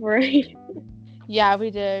carvery. yeah, we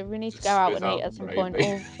do. We need to go Just out and without eat at some the point.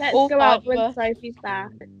 gravy. Let's All go five out of when us. Sophie's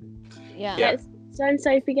back. Yeah. Yeah. So when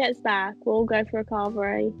Sophie gets back, we'll go for a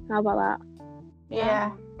carvery. How about that?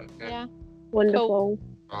 Yeah. Okay. Yeah. Wonderful.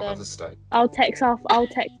 I'll have a steak. I'll text our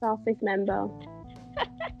fifth member.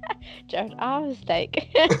 Jared, I have a steak.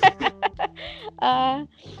 Yeah,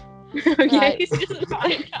 Right. he's just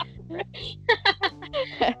like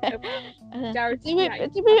Jared's Did we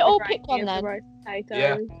snacking did we up all the pick gravy one of the then? roast potatoes.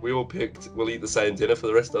 Yeah, we all picked. We'll eat the same dinner for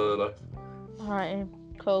the rest of our life. Alright,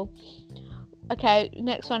 cool. Okay,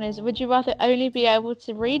 next one is: would you rather only be able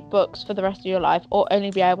to read books for the rest of your life, or only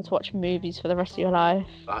be able to watch movies for the rest of your life?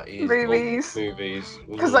 That is Movies. Movies.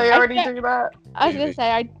 Because Mm. I already Okay. do that. I was gonna Movies. say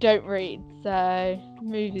I don't read, so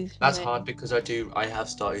movies. For That's me. hard because I have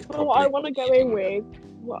started. Well, what I want to go in with,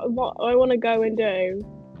 what I want to go and do,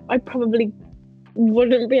 I probably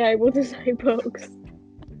wouldn't be able to say books.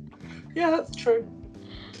 Yeah, that's true.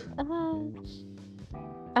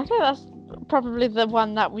 I think that's probably the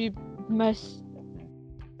one that we most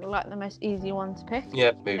like, the most easy one to pick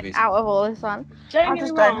Yeah, movies. out of all this one. Don't I get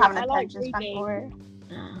just me don't wrong, have an I like attention span reading. for it.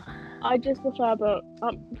 I just prefer books.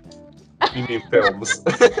 You mean films?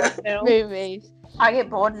 Film. Movies. I get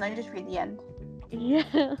bored and I just read the end.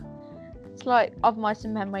 Yeah. It's like Of Mice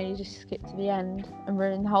and Men, where you just skip to the end and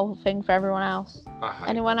ruin the whole thing for everyone else. I hate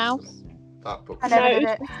Anyone else? that book. I No, never it did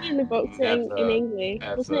was it. written in the books in Never, English.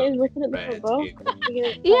 Wasn't ever it? It was written at the read front it. book.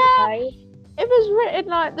 Yeah. It was written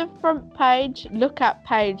like the front page, look at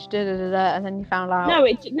page, and then you found out. No,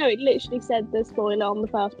 it literally said the spoiler on the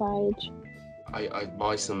first page.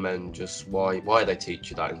 Mice and Men. Just why they teach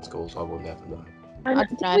you that in schools, I will never know. And I don't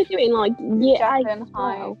did know. we do it in like year Jack 8 and as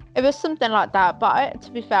well? It was something like that, but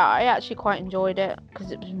to be fair, I actually quite enjoyed it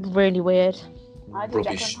because it was really weird. I did Jekyll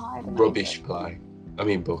Rubbish. and Hyde and Rubbish play. I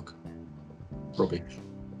mean book. Rubbish.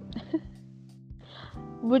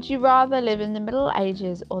 Would you rather live in the Middle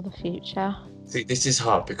Ages or the future? See, this is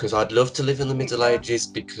hard because I'd love to live in the Middle Future. Ages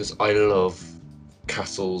because I love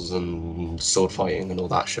castles and sword fighting and all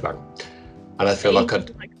that shebang. And I feel like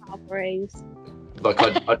carveries.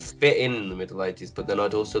 I'd fit in the Middle Ages, but then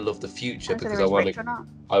I'd also love the future Whether because there I is want rich to or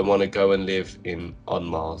not. go and live on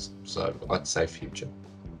Mars. So I'd say future.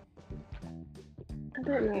 I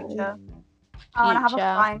don't know. Future. I want to have a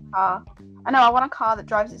Future. flying car. I know, I want a car that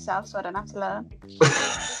drives itself so I don't have to learn.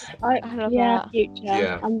 I love Yeah, that. future.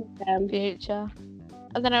 Yeah. I'm with them. Future.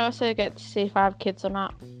 And then I also get to see if I have kids or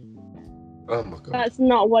not. Oh my god. That's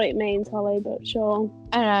not what it means, Holly, but sure.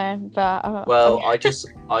 I know, but Well, I just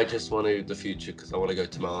want to the future because I want to go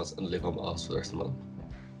to Mars and live on Mars for the rest of my life.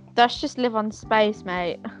 that's just live on space,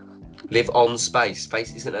 mate. Live on space.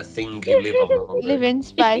 Space isn't a thing you live on. Holly. Live in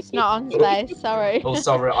space, not on space. Sorry. Oh,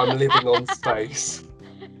 sorry, I'm living on space.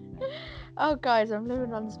 Oh, guys, I'm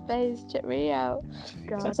living on space. Check me out.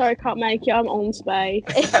 God. Sorry, can't make it. I'm on space.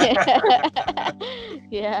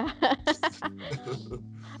 Yeah.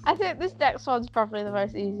 I think this next one's probably the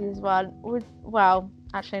most easiest one. Well,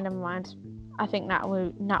 actually, never mind. I think Nat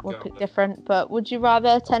would Go pick on. different. But would you rather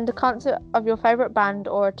attend a concert of your favourite band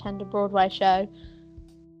or attend a Broadway show?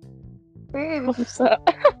 Ooh, So-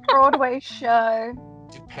 Broadway show.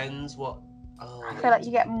 Depends what. Oh, I feel like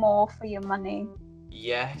you get more for your money.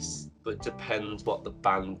 Yes, but depends what the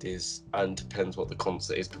band is and depends what the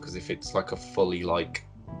concert is because if it's like a fully like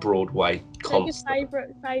Broadway What's your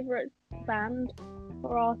concert. favourite band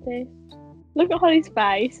or artist? Look at Holly's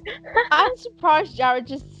face. I'm surprised Jared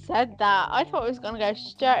just said that. I thought it was gonna go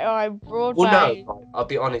straight on Broadway. Well, no, I'll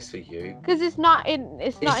be honest with you. Because it's not in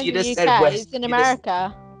If the you'd have UK. said West- It's in you'd have-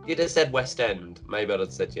 America. If you'd have said West End, maybe I'd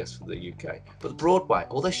have said yes for the UK. But Broadway,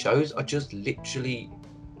 all their shows are just literally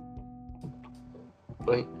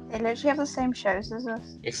like They literally have the same shows as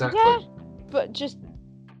us. exactly. Yeah, but just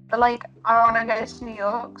But like, I want to go to New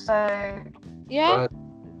York, so yeah. But,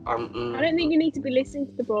 I don't think you need to be listening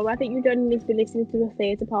to the Broadway. I think you don't need to be listening to the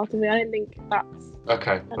theatre part of it. I don't think that's.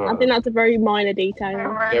 Okay. I think that's a very minor detail.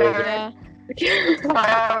 Yeah. Yeah.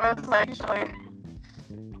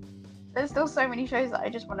 There's still so many shows that I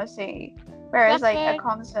just want to see. Whereas like Okay. a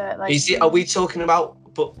concert, like Is it? Are we talking about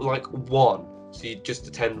but like one? So you just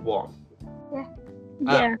attend one?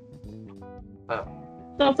 Yeah. Oh.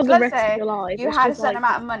 Not for the Let's rest say of your life. you it's had a just, certain like,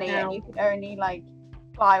 amount of money now. and you could only like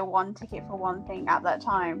buy one ticket for one thing at that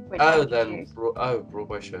time. Which Oh, would you then choose?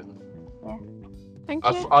 Broadway show. Thank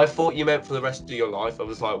I, you. I thought you meant for the rest of your life. I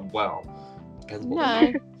was like, well, depends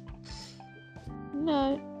what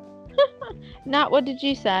No. No. Nat, what did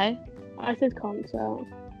you say? I said concert.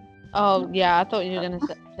 Oh yeah, I thought you were gonna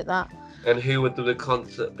pick that. And who would the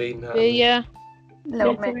concert be now? Yeah.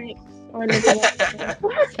 Little Little Mix. Mix or Little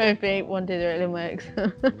Mix. Sophie, one did it really works.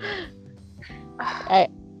 I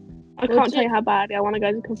Would can't tell you- you how badly I want to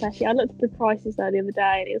go to Confetti. I looked at the prices there the other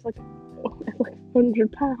day and it was like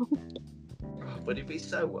 £100. Would it be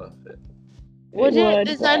so worth it? Would it? would,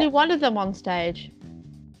 There's but- only one of them on stage.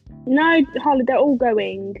 No, Holly, they're all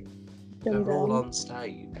going. They're Dum all dum. on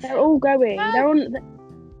stage. They're all going. No. They're on.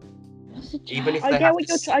 What's a joke? Even if I they get have what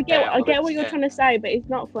to you're. sit I get. there I on get a what you're chair- trying to say, but it's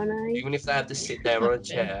not funny. Even if they have to sit there on a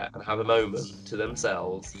chair and have a moment to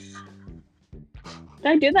themselves.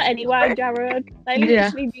 Don't do that anyway, Jared. They Yeah.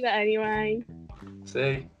 literally do that anyway.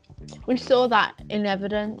 See? We saw that in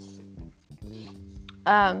evidence.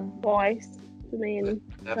 Twice for me and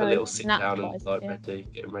Have a So, little sit nap down and twice, like yeah. ready,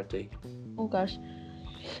 getting ready. Oh gosh.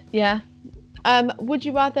 Yeah. Would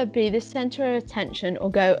you rather be the centre of attention or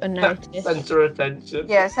go unnoticed? Centre attention.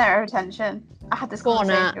 Yeah, center of attention. I had this Go on,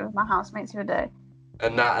 conversation with my housemates the other day.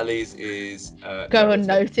 And Natalie's is Go no,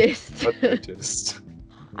 unnoticed. unnoticed.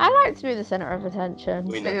 I like to be the centre of attention.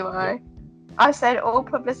 We So know. do I. I said all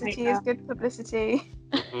publicity Right is good publicity.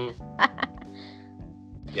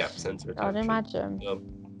 Yeah, centre God, attention. imagine.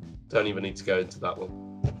 Don't even need to go into that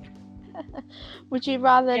one. Would you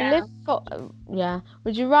rather Yeah. live for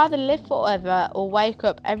Would you rather live forever or wake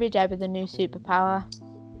up every day with a new superpower?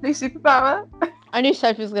 New superpower. I knew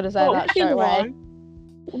Sophie was gonna say What that was the straight away.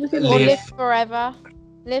 one? What was the Or Live- one? live forever.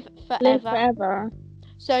 Live forever. Live forever.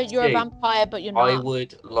 So you're a See, vampire, but you're I not.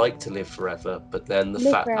 would like to live forever, but then the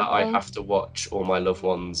Live fact that I forever. have to watch all my loved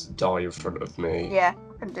ones die in front of me Yeah,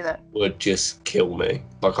 I couldn't do that. would just kill me.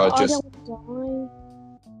 Like I I just don't want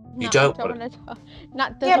You No, don't I wanna- wanna die.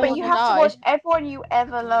 Nat Yeah, doesn't but you wanna have to die. watch everyone you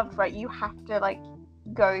ever loved, right? You have to like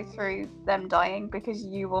go through them dying because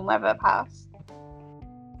you will never pass.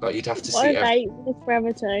 like you'd have to to see. die. What if they live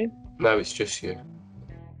forever too? No, it's just you.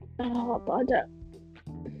 Oh, but I don't.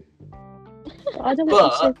 I don't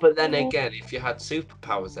want But then superpower. again, if you had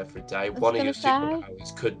superpowers every day, was one of your gonna say.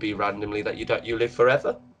 superpowers could be randomly that you live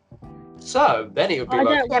forever. So then it would be I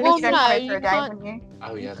like, don't- Yeah, but Well, you don't no, have it you for a day, can't- wouldn't you?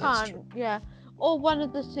 oh yeah, You that's can't, true. yeah. Or one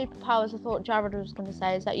of the superpowers I thought Jared was going to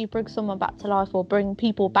say is that you bring someone back to life or bring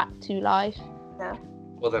people back to life.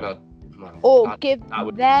 Well then Or that, give that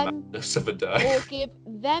would be them madness of a day. or give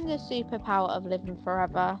them the superpower of living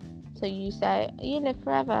forever. So you say, you live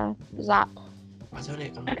forever. Zap. I don't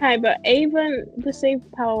even. Okay, but even the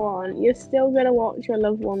superpower one, you're still gonna watch your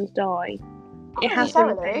loved ones die. It happens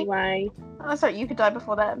necessarily. anyway. Oh, sorry, you could die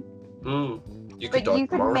before them. You could But die you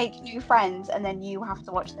could tomorrow. make new friends and then you have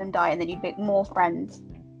to watch them die and then you'd make more friends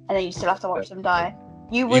and then you still have to watch them die.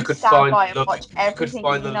 You would could stand find by and love- watch You could everything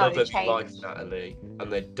find you the know love of your change. life, Natalie,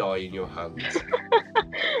 and they'd die in your hands.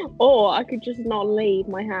 Or I could just not leave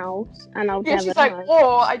my house and I'll Yeah, never she's like, know.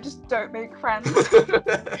 or I just don't make friends.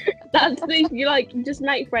 That's the you like just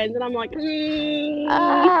make friends and I'm like,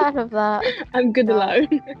 Ah, I love that. I'm good Yeah.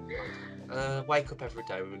 alone. Wake up every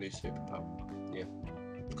day with a new superpower. Yeah,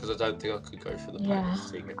 because I don't think I could go for the Yeah. pain of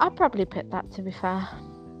seeing it. I'd probably pick that, to be fair.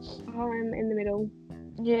 I'm in the middle.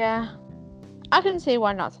 Yeah. I can see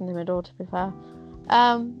why not in the middle, to be fair.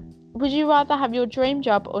 Would you rather have your dream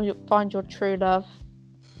job or find your true love?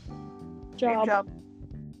 Dream Job. job.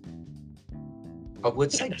 I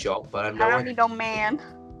would say job, but I have I no don't idea. need no man.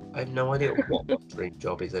 I have no idea what my dream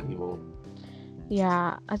job is anymore.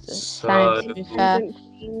 Yeah, So- same, to be fair.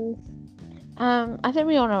 Instant things. I think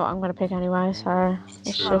we all know what I'm going to pick anyway, so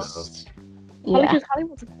it's True just... Holly, Yeah. because Holly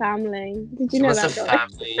wants a family. Did you She know wants that? a guys?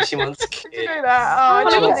 family. She wants Did you kids. know that? Oh, Holly,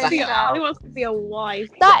 I Holly wants didn't to be think a, that. Holly wants to be a wife.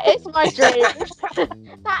 That is my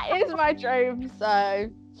dream. That is my dream, so...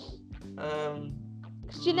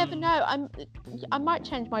 Because you never know, I might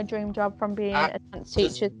change my dream job from being a dance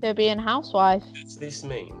teacher to being a housewife. What's this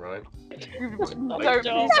mean, right? Don't, job. please don't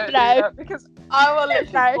do No. that because I will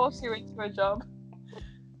literally No. force you into a job.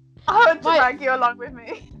 I want to My- drag you along with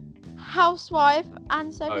me. Housewife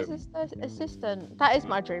and Sophie's Oh. assistant. That is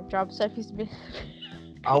my dream job, Sophie's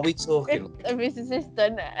Are we talking Sophie's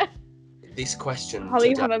assistant. this question? Holly,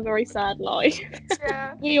 you today- have a very sad life.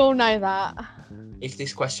 Yeah. We all know that. If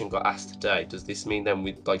this question got asked today, does this mean then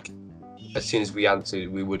we'd like, as soon as we answered,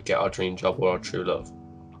 we would get our dream job or our true love?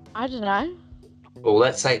 I don't know. Well,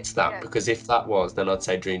 let's say it's that Yeah. because if that was, then I'd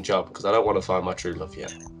say dream job because I don't want to find my true love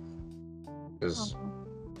yet. Because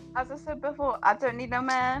As I said before, I don't need no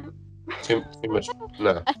man. too much,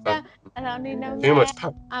 no, I don't need no too man. much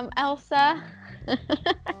power. I'm Elsa. Don't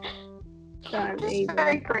I'm just even.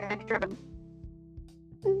 very career driven.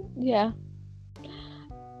 Yeah.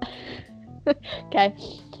 Okay.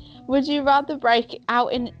 Would you rather break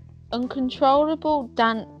out in uncontrollable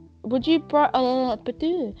would you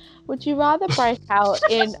rather break out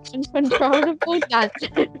in uncontrollable dance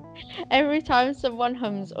every time someone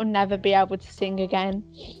hums, or never be able to sing again?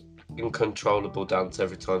 Uncontrollable dance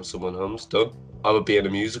every time someone hums. Done. I would be in a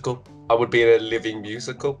musical. I would be in a living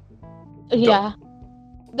musical. Yeah.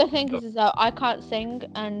 The thing is though, I can't sing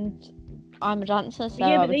and I'm a dancer, so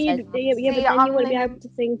yeah, I but would then say you, yeah, See, but then I'm you wouldn't be living- able to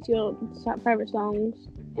sing to your favourite songs.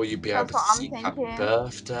 Or you'd be able That's to what I'm sing happy thinking.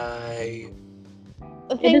 birthday.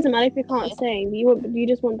 the It thing- doesn't matter if you can't sing. You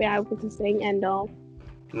just won't be able to sing. End of.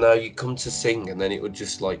 No, you come to sing and then it would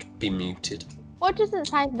just like be muted. Well, it doesn't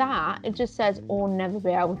say that. It just says, or never be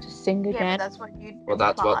able to sing Yeah, but again. that's what you. Well,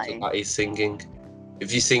 that's what that is singing.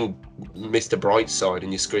 If you sing Mr. Brightside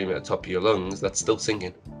and you scream at the top of your lungs, that's still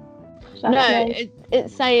singing. No, Exactly.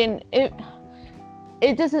 it's saying it.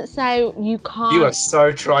 It doesn't say you can't. You are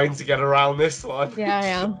so trying to get around this one. Yeah, I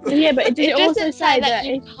am. Yeah, but does It it, also doesn't say say that that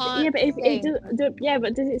you if can't yeah, but if it sing. yeah,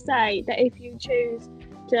 but does it say that if you choose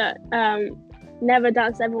to never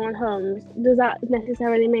dance everyone hums, does that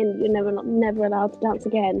necessarily mean that you're never allowed to dance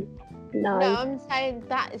again? No. No, I'm saying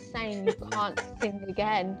that is saying you can't sing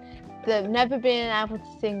again. The never being able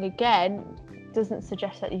to sing again doesn't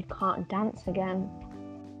suggest that you can't dance again.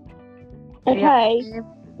 Okay, Yeah.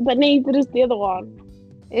 but neither does the other one.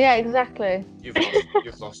 Yeah, exactly. You've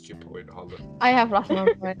lost your point, Holly. I have lost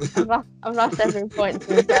my point. I've lost every point.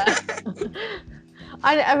 To be fair.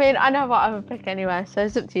 I mean, I know what I would pick anyway, so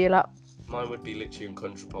it's up to you lot. Mine would be literally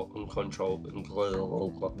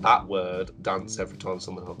uncontrollable. That word, dance every time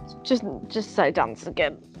someone hums. Just say dance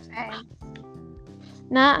again. Same.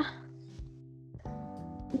 Nah.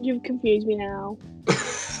 You've confused me now.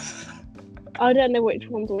 I don't know which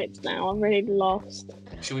one's which now. I'm really lost.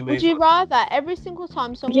 Should we move Would you on? rather every single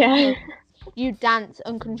time someone Yeah. hums, you dance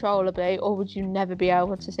uncontrollably, or would you never be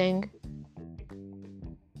able to sing?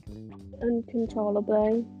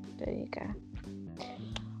 Uncontrollably. There you go.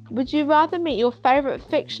 Would you rather meet your favourite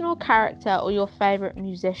fictional character or your favourite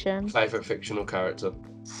musician? Favourite fictional character?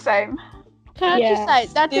 Same. Can I Yeah. just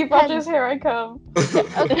say, that Steve depends. Rogers, here I come.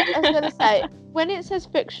 Okay, I was going to say, when it says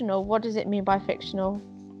fictional, what does it mean by fictional?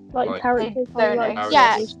 Like Like- characters Don't from like exist.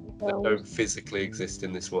 Yeah. That don't physically exist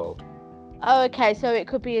in this world. Oh, okay, so it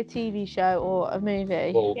could be a TV show or a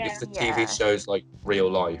movie. Well, Yeah. if the Yeah. TV show's like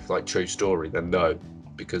real life, like true story, then no,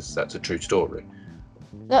 because that's a true story.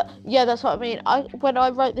 Yeah, that's what I mean. When I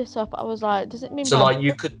wrote this up, I was like, does it mean So by like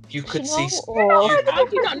you could see. fictional or... How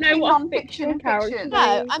do you not know what Non-fiction, fictional character fiction.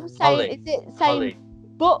 No, means? I'm saying, Holly, is it saying Holly,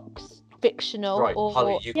 books fictional right, or...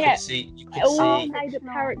 Holly, you Yeah. could see. You could All see. made up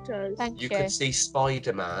characters. Thank You you. could see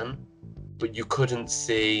Spider-Man, but you couldn't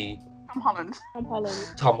see From Holland. Tom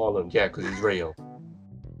Holland. Tom Holland. Yeah, because he's real.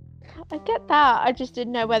 I get that. I just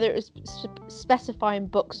didn't know whether it was specifying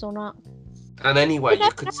books or not. And anyway, you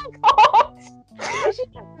never could.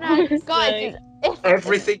 No, guys, if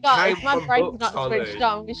Everything guys, came my from brain's books, not Holly. switched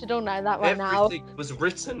on. We should all know that right now. Everything was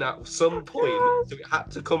written at some point, so it had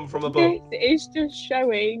to come from a This book. is just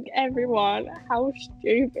showing everyone how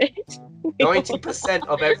stupid. we are. 90%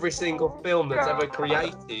 of every single film that's ever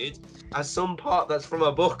created has some part that's from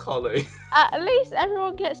a book, Holly. At least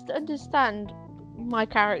everyone gets to understand my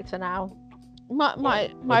character now. My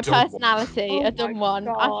dumb one. personality, Oh a dumb my one.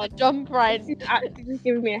 I'm a God. dumb This brain. is actually just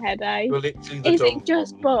giving me a headache. You're literally the Is dumb it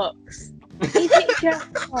just one. books? Is it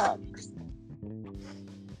just books?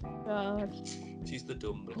 God. She's the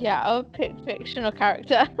dumb one. Yeah, I'll pick fictional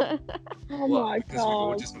character. Oh What? my Because we've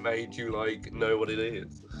all god. just made you like know what it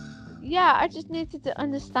is. Yeah, I just needed to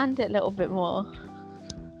understand it a little bit more.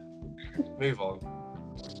 Move on.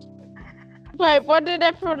 Wait, what did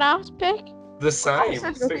everyone else pick? The same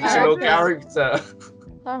said fictional character. character.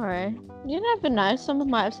 Sorry. You never know. Someone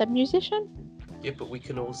might have said musician. Yeah, but we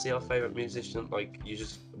can all see our favourite musician. Like, you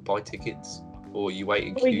just buy tickets or you wait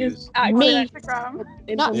in We queues. just On actually Instagram.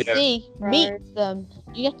 Not Yeah. see, Right. meet them.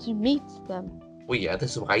 You get to meet them. Well, yeah,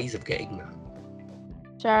 there's ways of getting that.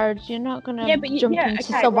 Jared, you're not gonna yeah, but jump yeah, into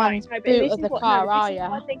okay, someone's right, no, but boot this of is the what- car, no, are this is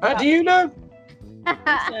what I you? think How about- do you know?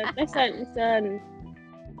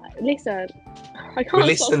 Listen. I can't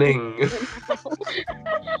We're stop listening.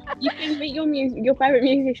 You can meet your favorite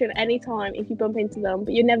musician anytime if you bump into them,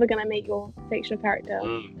 but you're never gonna meet your fictional character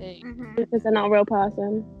Mm, Mhm. because they're not a real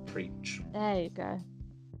person. preach. There you go.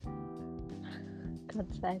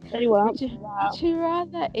 God's sake. Anyway, Would you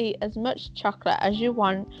rather eat as much chocolate as you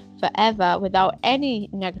want forever without any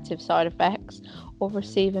negative side effects, or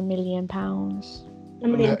receive £1 million?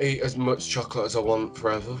 I'm gonna eat as much chocolate as I want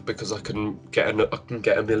forever because I can get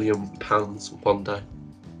 £1 million one day.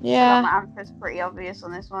 Yeah. My answer's pretty obvious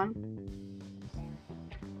on this one.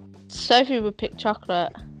 Sophie would pick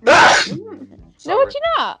chocolate. Mm. No, would you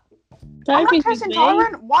not? I'm Don't be lactose with me.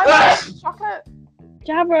 intolerant. Why would I eat chocolate?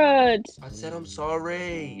 Jared. I said I'm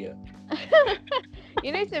sorry.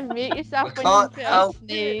 You need to mute yourself I when you can't feel help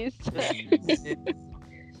sneeze.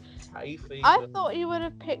 Hay fever. I thought you would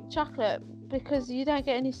have picked chocolate because you don't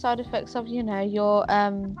get any side effects of, your I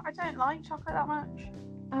don't like chocolate that much.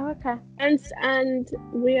 Oh, okay. And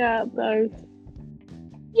we are both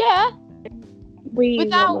Yeah, we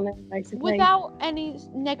Without- want money, basically. without any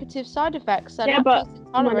negative side effects. So Yeah, but lactose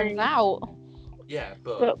intolerance money. out. Yeah,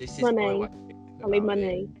 but But this is money. my way of thinking Only about it.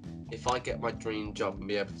 money. If I get my dream job and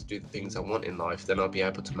be able to do the things I want in life, then I'll be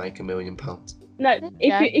able to make £1 million. No,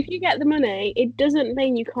 Yeah. if you get the money, it doesn't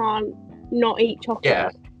mean you can't not eat chocolate Yeah.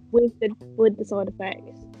 with the side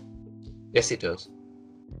effects. Yes, it does.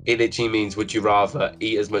 It literally means, would you rather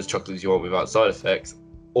eat as much chocolate as you want without side effects,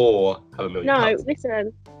 or have £1 million? No,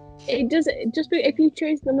 listen. It doesn't if you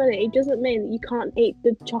choose the money, it doesn't mean that you can't eat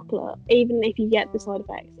the chocolate, even if you get the side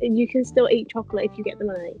effects. You can still eat chocolate if you get the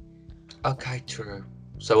money. Okay, true.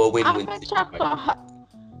 So a win-win. I'm a situation. chocolate.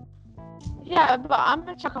 Yeah, but I'm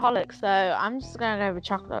a chocoholic, so I'm just gonna go with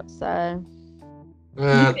chocolate. So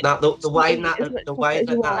Now, the way Eat that as much the way chocolate as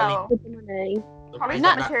that you want Natalie, with the money. the way Holly's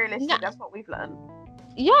that not materialistic. Nah. That's what we've learned.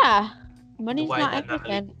 yeah, the money's way not that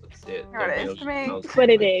Natalie everything. puts it, Here it the is to real me. smells But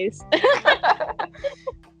it like- is.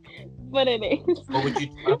 But it is. What would you?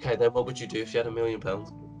 Okay, then what would you do if you had £1 million?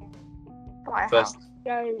 Buy a First- house.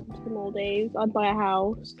 Go to the Maldives. I'd buy a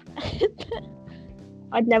house.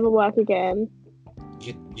 I'd never work again.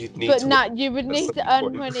 You'd need But to. Nat, you would need to That's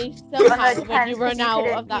earn the money Well, no, somehow it when depends, you 'cause run you out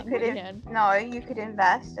could- of that you could- million. No, you could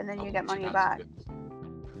invest and then you get money back.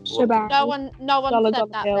 Shebang. No one Dollar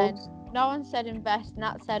said that bills. then. No one said invest.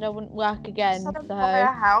 Nat said I wouldn't work again. So buy a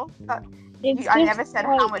So house. It's I just never said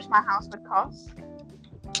like, how much my house would cost.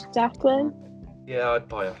 Exactly. Yeah, I'd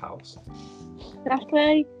buy a house.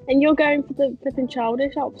 Exactly. And you're going for the flipping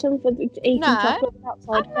childish option for eating No. chocolate without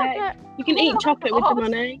side I'm not, effects. go- You can eat chocolate with the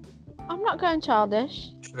money. I'm not going childish.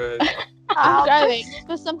 True. I'm I'll going just-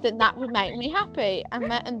 for something that would make me happy, and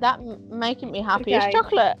making me happy Okay. is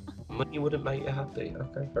chocolate. Money wouldn't make you happy.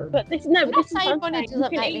 Okay, fair enough. But this I'm not this is saying what I'm money saying. You doesn't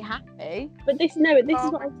can make me eat, happy. but this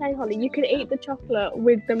is what I'm saying, Holly. You can eat the chocolate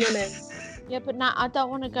with the money. Yeah, but Nat, I don't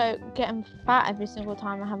want to go getting fat every single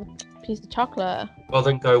time I have a piece of chocolate. Well,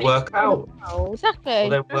 then go work out. Exactly. Well,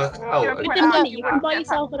 then work out. You're With quite the money, happy you with can that. buy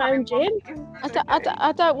yourself an own gym.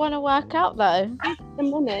 I don't want to work out though. The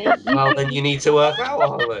money. Well, then you need to work out,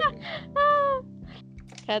 Holly.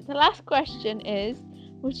 Okay, the last question is: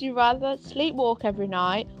 would you rather sleepwalk every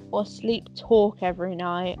night or sleep talk every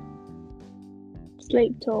night?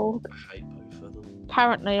 Sleep talk. I hate both of them.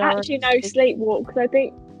 Apparently, I Actually, no, already- sleepwalk. Because I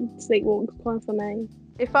think sleepwalk's quite funny.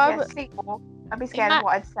 If I Yeah, w- sleepwalk. I'd be scared of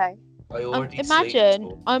what I'd say. I already imagine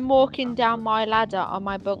sleep I'm walking down my ladder on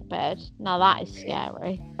my bunk bed. Now that is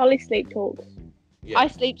scary. Holly sleep talks. Yeah, I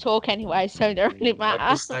sleep talk anyway, so it don't really I matter.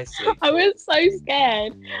 just say sleep. I was so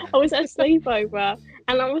scared. I was at a sleepover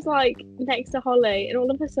and I was like next to Holly, and all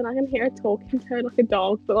of a sudden I can hear her talking to her like a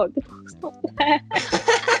dog, but like the dog's not there.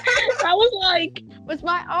 I was like, Was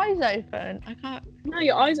my eyes open? I can't. no,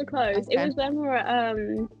 your eyes are closed. Okay. It was when we were at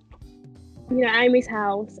Amy's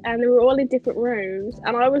house, and they were all in different rooms,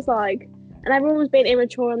 and I was like, and everyone was being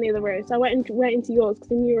immature in the other room, so I went into yours because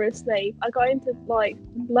then you were asleep. I got into like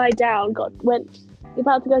lie down, went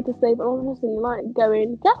about to go to sleep, and all of a sudden like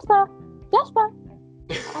going Jasper,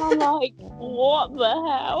 and I'm like, what the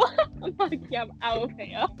hell? I'm like, yeah, I'm out of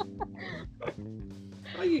here.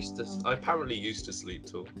 I apparently used to sleep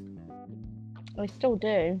talk. I still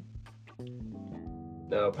do.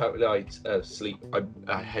 No, apparently I sleep.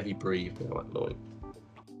 I heavy breathe when I'm annoying.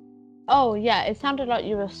 Oh yeah, it sounded like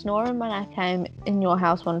you were snoring when I came in your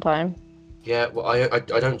house one time. Yeah, well, I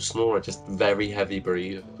don't snore. I just very heavy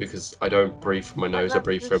breathe because I don't breathe from my nose. I That's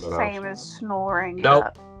breathe the from my same mouth. as snoring. Nope.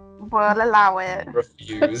 but We'll allow it.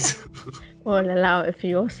 Refuse. We'll allow it for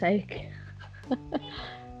your sake.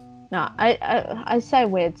 No, I say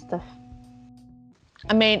weird stuff.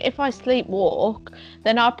 I mean, if I sleepwalk,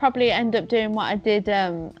 then I'll probably end up doing what I did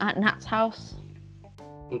at Nat's house.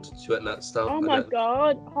 What did you at that start? Oh my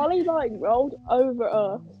god, Holly like rolled over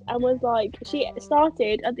us and was like, she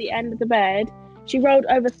started at the end of the bed. She rolled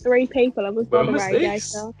over 3 people and was by When the was radiator.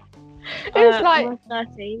 this? It was like on my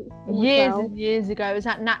 13th, on my years 12th. and years ago. It was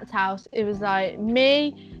at Nat's house. It was like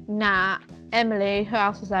me, Nat, Emily. Who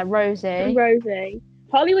else was there? And Rosie. Rosie.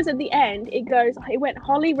 Holly was at the end. It went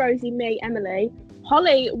Holly, Rosie, me, Emily.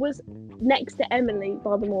 Holly was next to Emily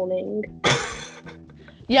by the morning.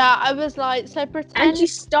 Yeah, I was like, so pretend. And she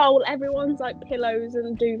stole everyone's like pillows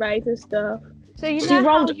and duvets and stuff. so you She know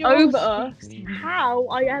how rolled you're all over us. sleeping. How?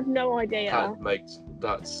 I have no idea. That makes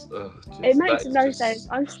That's It makes no sense.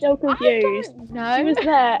 I'm still confused. No. She was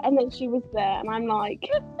there, and then she was there, and I'm like,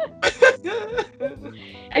 and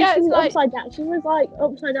Yeah, she it's was like- upside down. She was like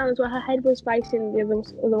upside down as well. Her head was facing the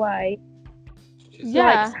other way.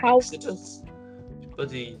 Yeah. Like, how? Exodus.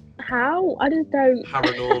 Bloody How? I just don't.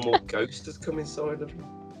 paranormal ghost has come inside of him.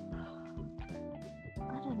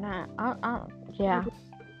 I don't know. Yeah.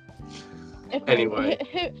 If Anyway.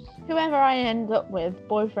 whoever I end up with,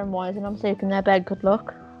 boyfriend-wise, and I'm sleeping in their bed, good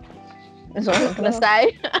luck. That's all I'm gonna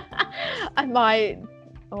say. I might.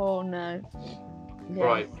 Oh no. Yeah.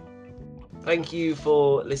 Right. Thank you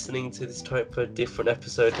for listening to this type of different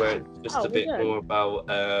episode where it's just a bit more about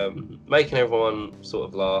making everyone sort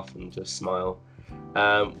of laugh and just smile.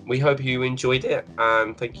 We hope you enjoyed it,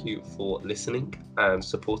 and thank you for listening and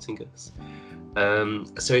supporting us.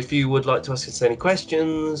 So if you would like to ask us any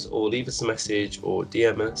questions or leave us a message or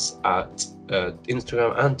DM us at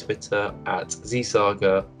Instagram and Twitter at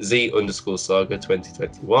Z_Saga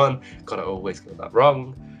 2021. God, I always get that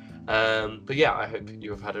wrong. But yeah, I hope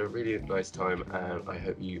you have had a really nice time, and I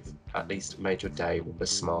hope you've at least made your day with a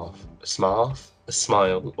smile,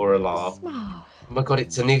 or a laugh. Smart. Oh my god,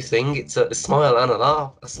 it's a new thing. It's a smile and a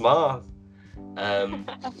laugh, a smile.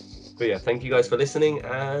 But yeah, thank you guys for listening,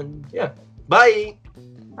 and yeah, bye.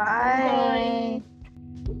 Bye.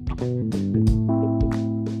 Bye.